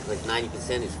 Like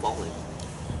 90% is falling.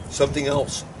 Something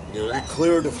else. You know You that?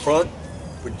 clear the front,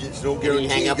 but there's no you guarantee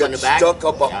hang you up get on the back? stuck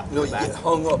up. Yeah, No, the you back. get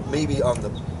hung up maybe on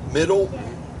the middle,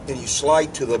 and you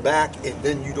slide to the back, and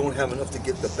then you don't have enough to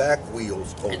get the back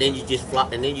wheels over. And then you just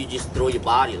flop, and then you just throw your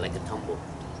body like a tumble.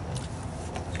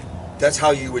 That's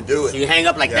how you would do So it. you hang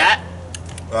up like Yeah. that,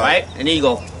 right? And then you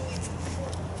go.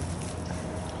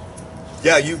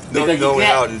 Yeah, you know Because you can't-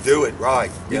 how to do it right.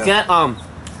 You Yeah. can't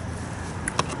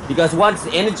because once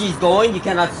the energy is going, you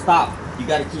cannot stop. You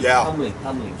gotta keep Yeah. tumbling.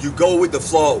 You go with the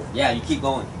flow. Yeah, you keep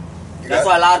going. You That's got-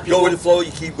 why a lot of people go with the flow.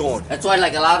 You keep going. That's why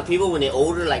like a lot of people when they're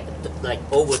older, like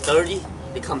over 30,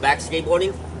 they come back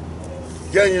skateboarding.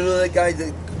 Yeah, you know that guy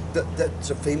that's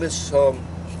a famous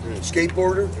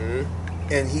skateboarder,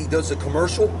 and he does a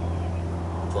commercial.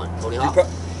 Which one? Tony You Hawk?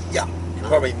 yeah, you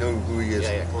probably know who he is.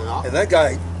 Yeah, Tony Hawk. And that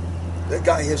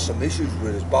guy has some issues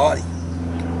with his body.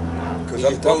 Because He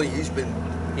I'm just telling you, he's been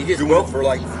He just doing broke. it for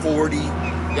like 40,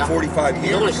 Yeah. 45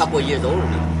 He's only a years. couple of years older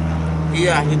than me.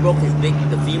 He broke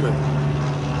the femur.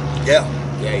 Yeah,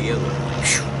 Yeah, yeah.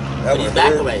 that But would he's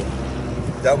back hurt. already.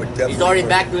 That would definitely He's already hurt.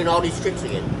 back doing all these tricks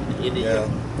again. Yeah.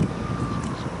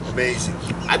 Amazing.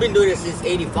 I've been doing it since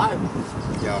 '85.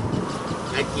 Yeah.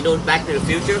 Like, you know, Back to the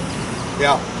Future.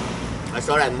 Yeah. I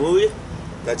saw that movie.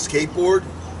 That skateboard,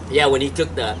 Yeah, when he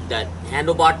took that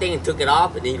handlebar thing and took it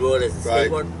off, and then he rode it as a Right.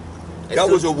 skateboard. It that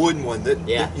took- was a wooden one.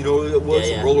 Yeah. You know what it was?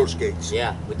 Yeah, yeah. Roller skates.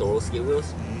 Yeah, with the roller skate wheels.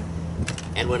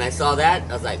 And when I saw that,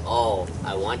 I was like, oh,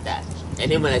 I want that. And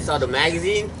then when I saw the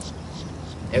magazine,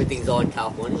 everything's all in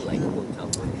California. Like, oh,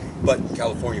 California. But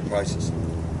California prices.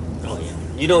 Oh, yeah.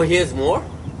 You know, here's more.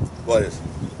 What is?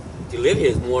 To live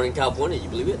here is more in California. You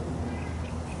believe it?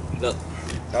 Look,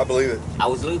 I believe it. I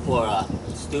was looking for a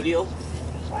studio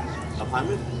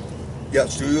apartment. Yeah,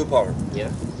 studio apartment. Yeah.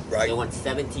 Right. They want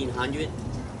 1,700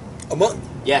 A month?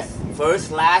 Yes,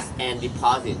 first, last, and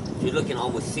deposit. You're looking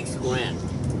almost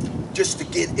 $6,000. Just to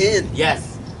get in?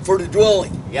 Yes. For the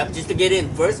dwelling? Yep, just to get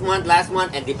in. First month, last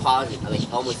month, and deposit.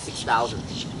 Like almost 6,000.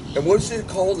 And what is it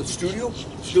called? The studio?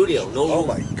 Studio, no room. Oh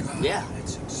my God. Yeah.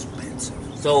 It's expensive.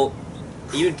 So,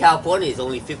 even California is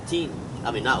only 15.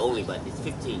 I mean, not only, but it's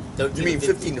 15. 13 You mean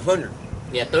 1,500?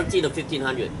 Yeah, 13 or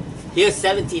 1,500. Here's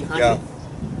 1,700. Yeah.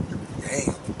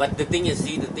 Damn. But the thing is,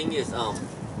 you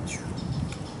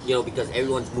know, because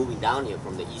everyone's moving down here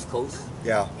from the East Coast,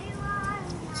 Yeah.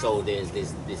 so there's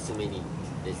so many,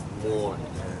 there's more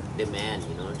demand,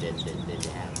 you know, than they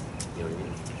have. You know what I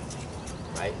mean?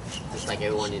 Right? Just like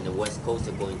everyone in the West Coast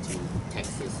are going to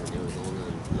Texas and Arizona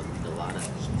and Nevada.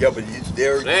 Yeah, but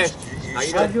they're... Hey, you how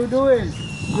you How you doing?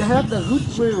 You have the good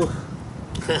view.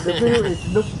 The view is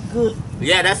look good.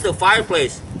 Yeah, that's the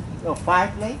fireplace. Oh,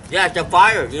 fireplace? Yeah, it's a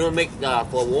fire. You know, make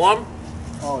for warm.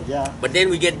 Oh, yeah. But then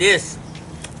we get this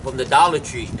from the Dollar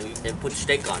Tree and put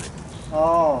steak on it.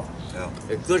 Oh,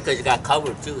 It's good because it got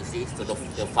covered too, see? So the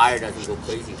fire doesn't go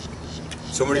crazy.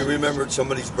 Somebody remembered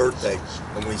somebody's birthday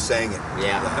when we sang it.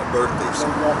 Yeah. The birthday so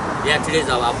song. yeah. Yeah, today's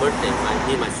our birthday.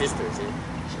 Me and my sister, see?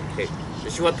 Okay.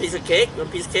 Does she want a piece of cake? You want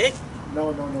a piece of cake?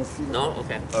 No. See, No?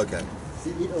 Okay. Okay. See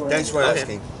it already. Thanks for Okay.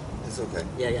 asking. It's okay.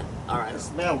 Yeah. All right. It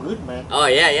smell good, man. Oh,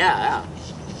 yeah.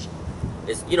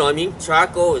 It's, you know what I mean?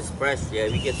 Charcoal is fresh. Yeah,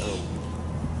 we get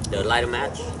the lighter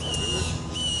match.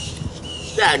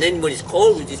 Yeah, and then when it's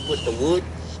cold, we just put the wood,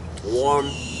 warm.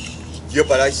 Yeah,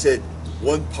 but I said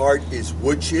one part is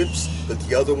wood chips, but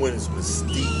the other one is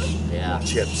mesquite Yeah.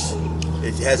 chips.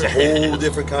 It has a whole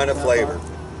different kind of flavor.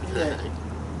 Yeah.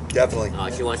 Definitely. Oh,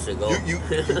 she wants to go. You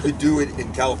could do it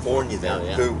in California then, Oh,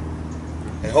 yeah. too.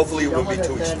 And hopefully it won't be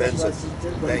too expensive.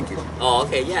 Thank you. Oh,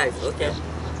 okay. Yeah, okay.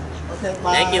 Okay,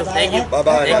 bye. Thank you.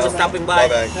 Bye-bye. Thanks for stopping by.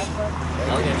 Bye-bye.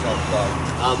 Okay.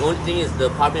 Bye. One thing is the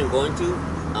apartment I'm going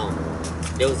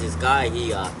to, there was this guy,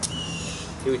 he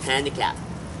was handicapped.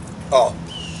 Oh,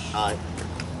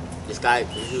 This guy,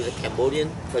 he was a Cambodian,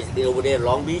 because over there in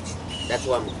Long Beach, that's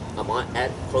where I'm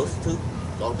at, close to,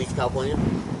 Long Beach, California.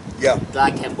 yeah.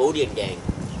 Guy Cambodian gang.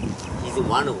 He's in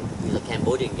one of them. He's a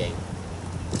Cambodian gang.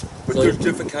 But So there's he-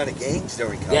 different kind of gangs there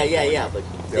in California. Yeah, but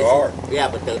There are. Yeah,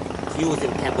 but he was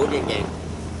in Cambodian gang.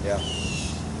 Yeah.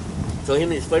 So him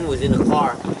and his friend was in the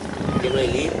car, getting ready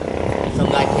to leave. Some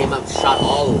guy came up and shot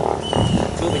all of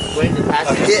them. Two of his friends and A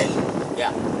passengers. hit.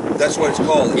 Yeah. That's what it's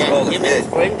called. It's Yeah, called a him and hit. his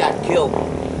friend got killed.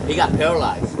 He got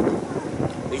paralyzed.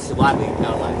 He survived being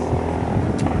paralyzed.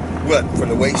 What, from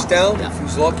the waist down? Yeah. If he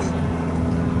was lucky?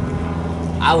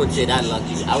 I wouldn't say that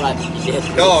lucky. I'd rather be dead.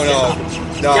 No.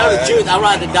 Tell the truth, I'd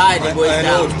rather die than waist I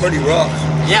know down. it's pretty rough.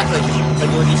 Yeah, because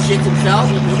when he shits himself,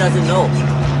 he doesn't know.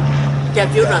 He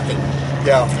can't feel nothing.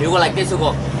 Yeah. He go like this, he'll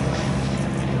go,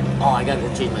 oh, I gotta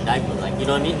go change my diaper. Like, you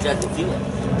know what I mean? He doesn't feel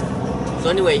it. So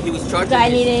anyway, he was charged. Guy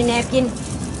need a napkin?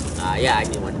 Yeah, I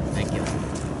need one. Thank you.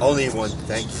 Only one.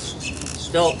 Thank you.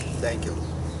 So, Thank you.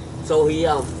 so he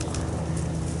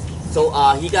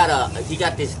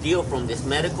got this deal from this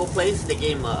medical place. They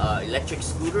gave him a electric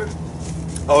scooter.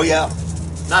 Oh, yeah.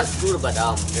 Not a scooter, but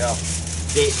Yeah.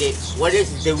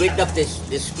 they rigged up this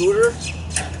scooter.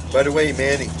 By the way,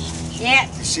 Manny, Yeah.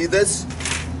 you see this?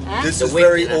 Huh? This The is wick,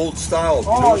 very you know? old style. You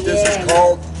know Oh, what this yeah. is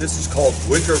called? This is called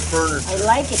wicker furniture. I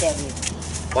like it, Evan.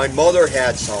 My mother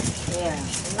had some Yeah.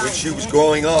 when she was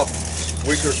growing up,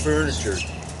 wicker furniture,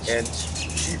 and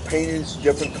she painted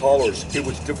different colors. It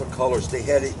was different colors. They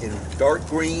had it in dark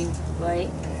green, Right.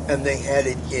 and they had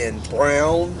it in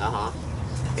brown, Uh-huh.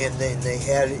 and then they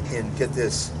had it in, get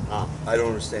this, Oh. I don't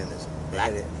understand this. They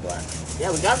had Black. it in black.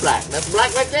 Yeah, we got black. That's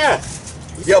black right there.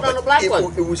 You Yeah, sit on the but black it,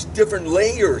 one. it was different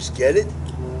layers, get it?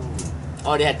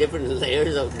 Oh, they had different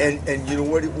layers of. And you know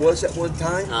what it was at one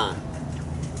time?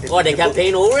 Oh, they kept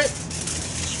paint over it?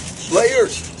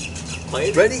 Layers.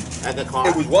 Paint? Ready? Like a car.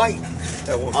 It was white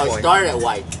at one Oh, it point. started at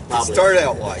white, It probably. started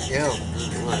out white, yeah.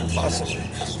 Mhm. Possibly.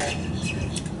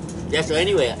 Yeah, so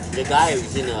anyway, the guy who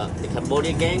was in the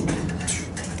Cambodian gang,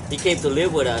 he came to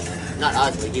live with us. Not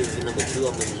us, but he was in number 2,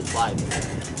 I'm in number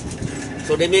 5.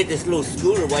 So they made this little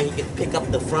scooter where he could pick up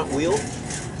the front wheel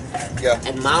Yeah,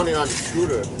 and mount it on the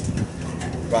scooter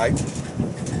right.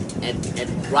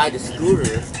 and ride the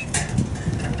scooter.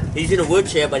 He's in a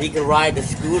wheelchair, but he can ride the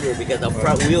scooter because the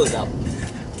front wheel is up.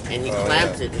 And he Oh,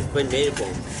 clamps yeah. it. His friend made it for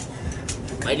him.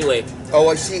 Anyway, Oh,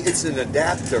 I see. It's an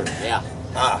adapter. yeah.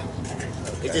 Ah,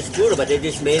 It's a scooter, but they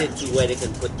just made it to where they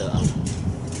can put the,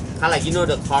 kind of like, you know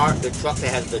the truck that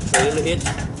has the trailer hitch?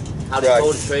 How they Right.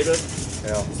 tow the trailer?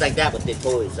 yeah, It's like that, but they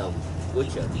tow his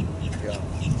wheelchair. yeah.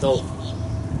 So,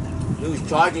 he was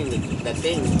charging that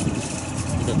thing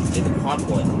in the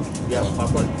carport. You have a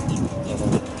carport?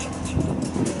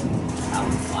 out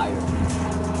on fire.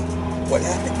 What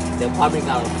happened? The apartment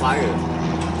got on fire.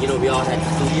 You know, we all had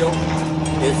studio.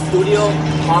 The studio,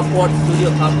 carport,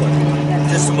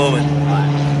 Just a moment. Alright.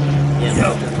 Yeah.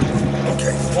 Yeah.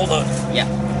 Okay, hold on. Yeah.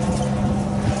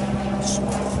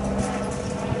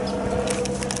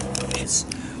 It's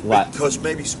What? because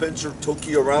maybe Spencer took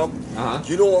you around. Uh-huh.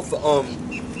 You know, off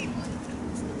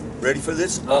ready for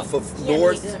this? Off of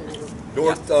North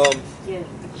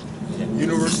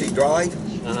University Drive.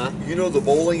 Uh-huh. You know the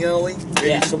bowling alley? Maybe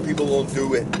Yeah. some people don't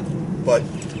do it, but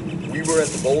we were at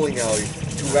the bowling alley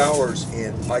 2 hours,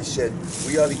 and I said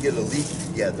we ought to get a league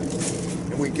together,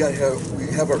 and we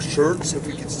have our shirts if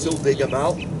we can still dig them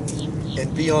out,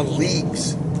 and be on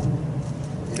leagues.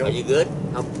 You know, Are you good?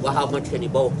 How much can you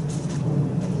bowl?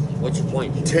 What's your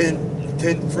point?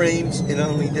 10 frames, and I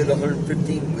only did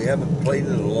 115. We haven't played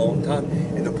in a long time,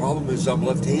 and the problem is I'm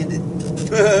left-handed.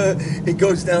 It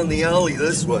goes down the alley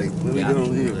this way. Let me go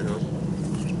here. I know.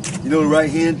 You know the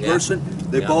right-hand Yeah. person?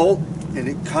 They Yeah. bowl, and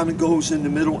it kind of goes in the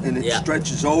middle, and it Yeah.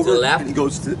 stretches over, To the left? and it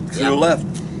goes to Yeah. the left.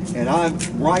 And I'm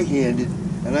right-handed,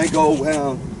 and I go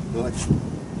down,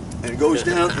 and it goes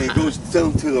down, and it goes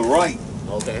down to the right.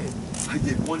 Okay. I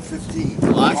did 115.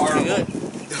 Well, that's pretty Horrible. good.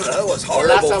 That was Well,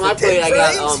 horrible. last time I for 10 played, I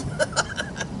got frames.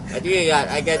 I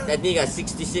think I got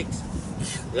 66.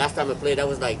 Last time I played, that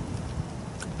was like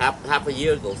half a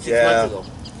year ago, 6 Yeah. months ago.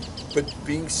 But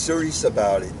being serious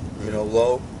about it, you know,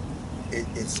 Lo,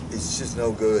 it's just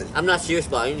no good. I'm not serious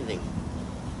about anything.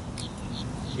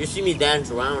 You see me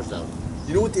dance around stuff.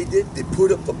 You know what they did? They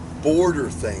put up the border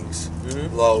things,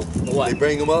 Mhm. Lo. What? They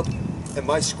bring them up, and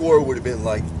my score would have been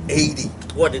like 80.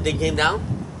 What, the thing came down?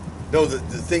 No, the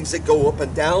things that go up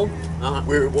and down, Uh-huh.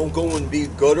 where it won't go and be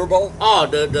gutter ball. Oh,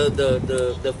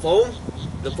 the foam?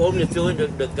 The foam that fill in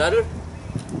the gutter?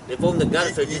 They foam the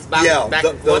gutter so it just back and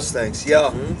those forth? things. Yeah,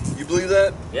 Mhm. you believe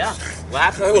that? Yeah. What I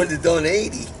happened? would have done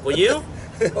 80 For you?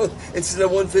 instead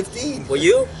of 115. For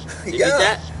you? You Yeah,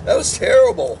 did that was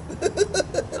terrible.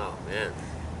 that? Oh, man.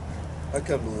 I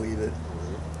can't believe it.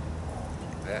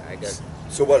 I got...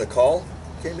 So what? A call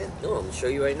came in? No, I'm gonna show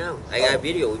you right now. I got a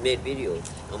video. We made video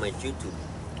on my YouTube.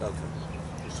 Okay.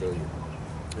 I'll show you.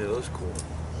 Yeah, that was cool.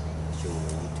 I'll show you on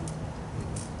YouTube.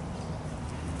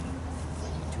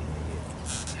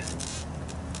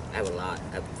 I have a lot.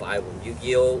 I have 5 of them.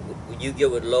 Yu-Gi-Oh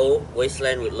with Lo,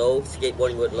 Wasteland with Lo,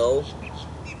 Skateboarding with Lo,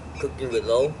 Cooking with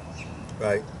Lo,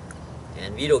 Right.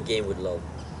 and Video Game with Lo.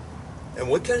 And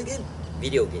what kind of game?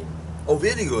 Video game. Oh,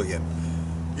 video game.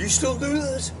 You still do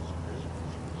this?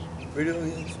 Video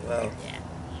games? Wow. Yeah.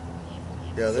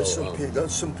 Yeah, there's So,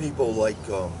 there's some people like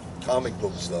comic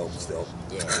books though. Still,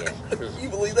 Yeah. you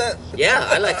believe that? Yeah,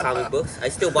 I like comic books. I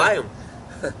still buy them.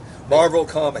 Marvel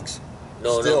comics.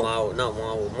 No, Still. not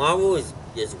Marvel. Marvel is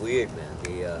just weird, man.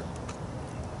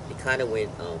 They kind of went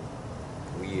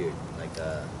weird, like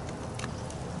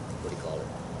what do you call it?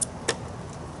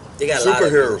 They got a lot of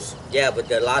Superheroes. yeah,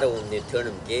 but a lot of them they turn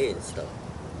them gay and stuff.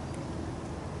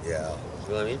 Yeah, You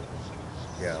know what I mean?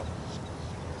 yeah.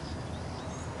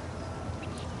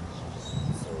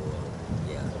 So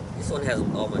yeah, this one has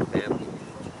all my family.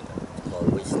 It's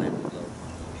called Wasteland with Love.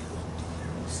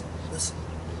 Listen.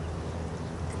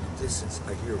 In the distance,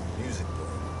 I hear music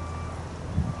playing.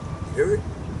 You hear it?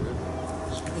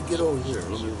 Let me get over here.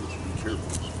 Let me be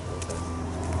careful. Okay.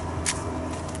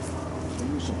 Let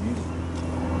me some music.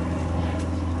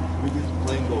 Let me get the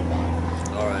plane go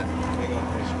by. All right. Hang on,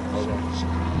 hang on. Hold on.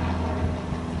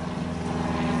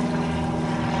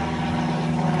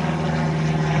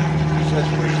 Just have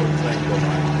to wait for the plane to go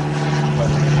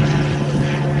by.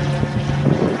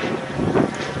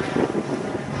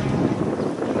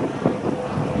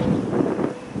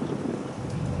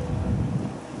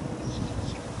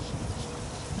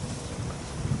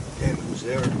 Yeah, it was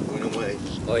there. It went away.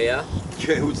 Oh yeah.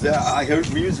 Yeah, it was there. I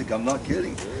heard music. I'm not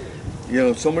kidding. You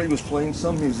know, somebody was playing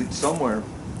some music somewhere. You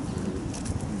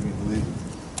can believe it.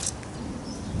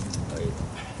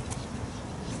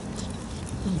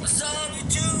 What's up,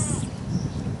 YouTube?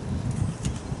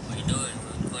 What you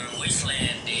doing? We're in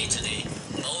Wasteland Day today.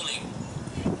 Bowling.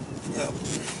 Yeah.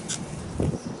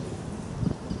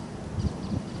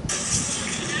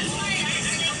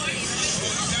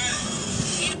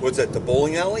 What's that, the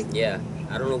bowling alley? Yeah.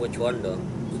 I don't know which one though.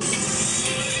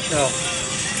 No.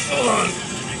 Hold on.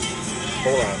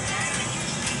 Hold on.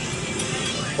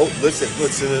 Oh, listen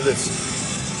to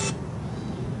this.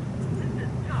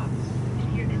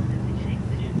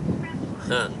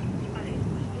 Huh.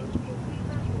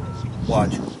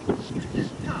 Watch.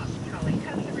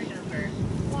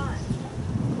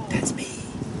 That's me.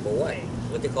 For what?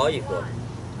 What they call you for?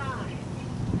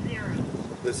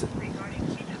 Listen. Regarding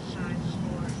pickup time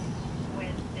for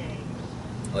Wednesday.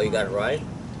 Oh, you got it right?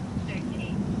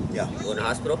 Yeah. Go in the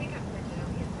hospital?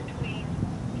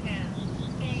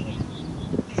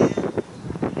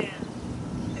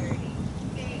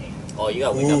 Oh, you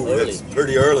got to wake up Ooh, early. that's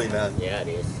pretty early, man. Yeah, it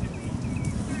is.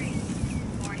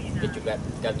 Get your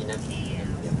grab your napkin.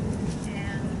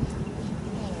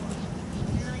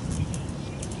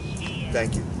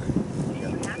 Thank you.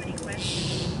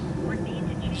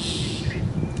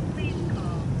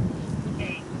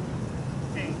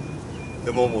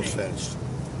 I'm almost finished.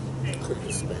 Yeah.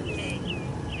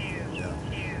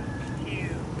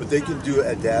 But they can do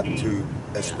adapt to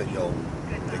Espanol.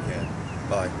 They can.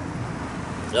 Bye.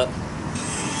 Look.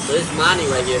 So this is Mani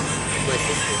right here. It's my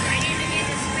sister.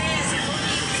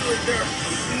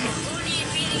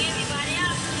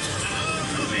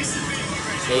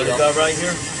 There you What go. I got right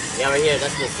here? Yeah, right here.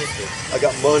 That's my sister. I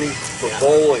got money for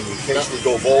bowling in case we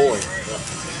go bowling.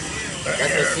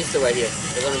 That's my sister right here.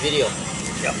 It's on the video.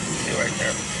 Yep, see right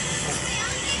there.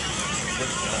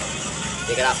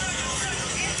 Take it out.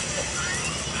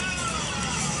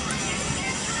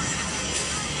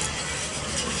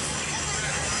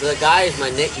 So the guy is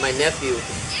my nephew,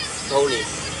 Tony.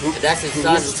 Who, That's his who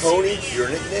son. is Tony? Your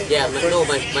nickname? Yeah,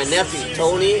 my nephew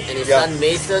Tony and his Yeah. son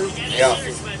Mason and Yeah.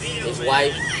 his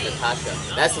wife Natasha.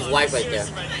 That's his wife right there.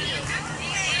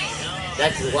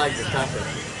 That's his wife Natasha.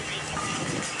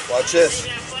 Watch this.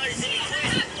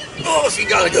 Oh, she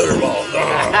got a good ball.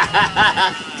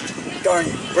 Darn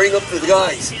you. Bring up to the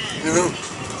guys. You know?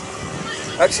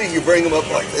 Actually, you bring them up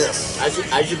like this.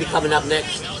 I should be coming up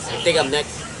next. I think I'm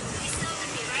next.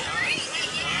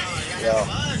 Yeah.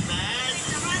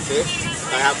 See?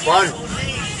 I have fun.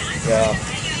 Yeah.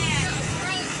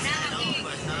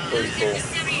 Pretty cool.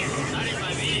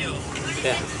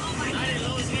 Yeah.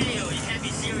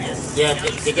 Yeah,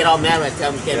 they get all mad when I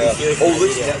tell them can't Yeah. be serious. Oh, in the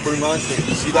listen, video. that reminds me.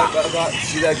 See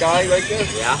that guy right there?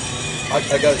 Yeah? I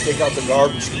got to take out the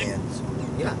garbage cans.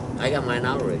 Yeah, I got mine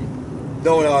out already.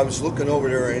 No, I was looking over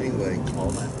there anyway.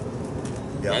 All that.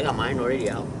 Yeah, I Yeah, got mine already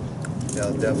out. yeah,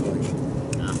 definitely.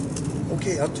 Yeah.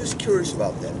 Okay, I'm just curious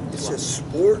about that. It says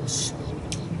sports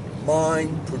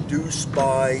mine produced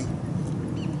by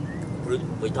What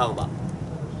are you talking about?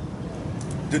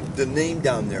 the name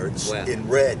down there. It's Where? in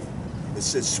red. It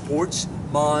says sports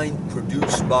mine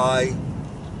produced by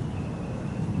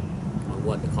On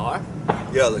what, the car?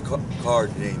 yeah the car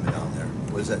name down there.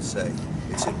 What does that say?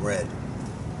 It's in red.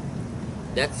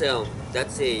 That's a,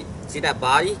 see that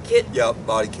body kit? Yeah,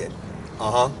 body kit.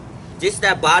 Uh huh. Just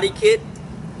that body kit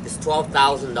is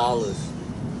 $12,000.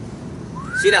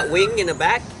 See that wing in the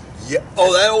back? Yeah.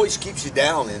 Oh, that always keeps you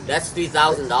down, and That's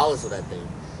 $3,000 for that thing.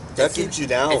 that keeps you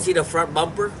down. And see the front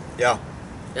bumper? Yeah.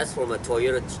 That's from a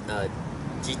Toyota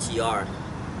GTR.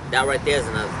 That right there is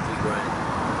another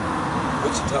 $3,000.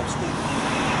 What's the top speed?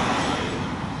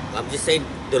 I'm just saying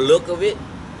the look of it.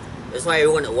 That's why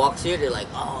everyone that walks here, they're like,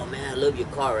 "Oh man, I love your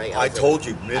car, right?" I was told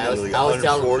you, I minimally was telling-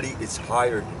 140. It's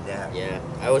higher than that. Yeah,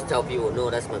 I always tell people, "No,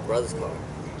 that's my brother's car."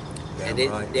 Damn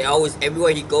And right. they always,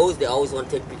 everywhere he goes, they always want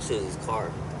to take pictures of his car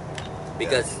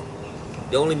because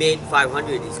they only made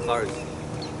 500 of these cars.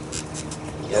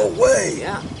 No way.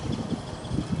 Yeah,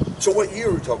 So what year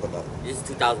are we talking about? this is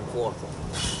 2004.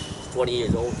 It's 20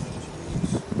 years old.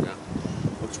 Yeah.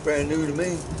 Looks brand new to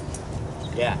me.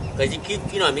 Yeah, because he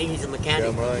keeps, you know what I mean? He's a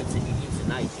mechanic. Damn right. He keeps it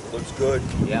nice. You know? Looks good.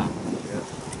 Yeah. Yeah.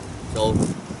 So,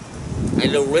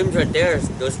 and the rims right there,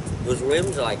 those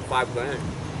rims are like $5,000.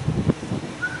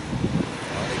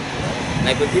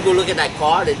 Like when people look at that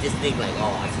car, they just think like,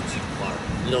 oh, it's a cheap car.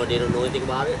 You know, they don't know anything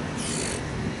about it.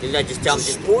 Then I just tell It's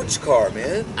a them, sports car,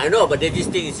 man. I know, but they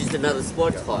just think it's just another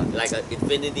sports car, like an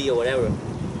Infinity or whatever.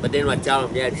 But then when I tell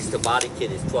them, yeah, just the body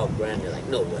kit is $12,000, they're like,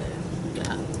 no way.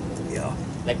 Yeah. Yeah.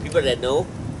 Like people that know,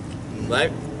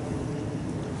 right?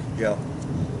 Yeah.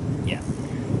 Yeah.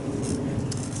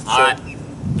 All right.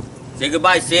 Say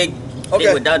goodbye, Sig. I think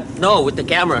Okay. we're done. No, with the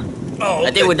camera. Oh,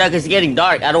 I think we're done because it's getting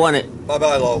dark. I don't want it. Bye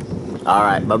bye, Lo. All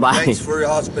right. Bye bye. Thanks for your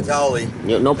hospitality.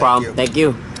 No Thank problem. you. Thank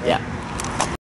you. Yeah.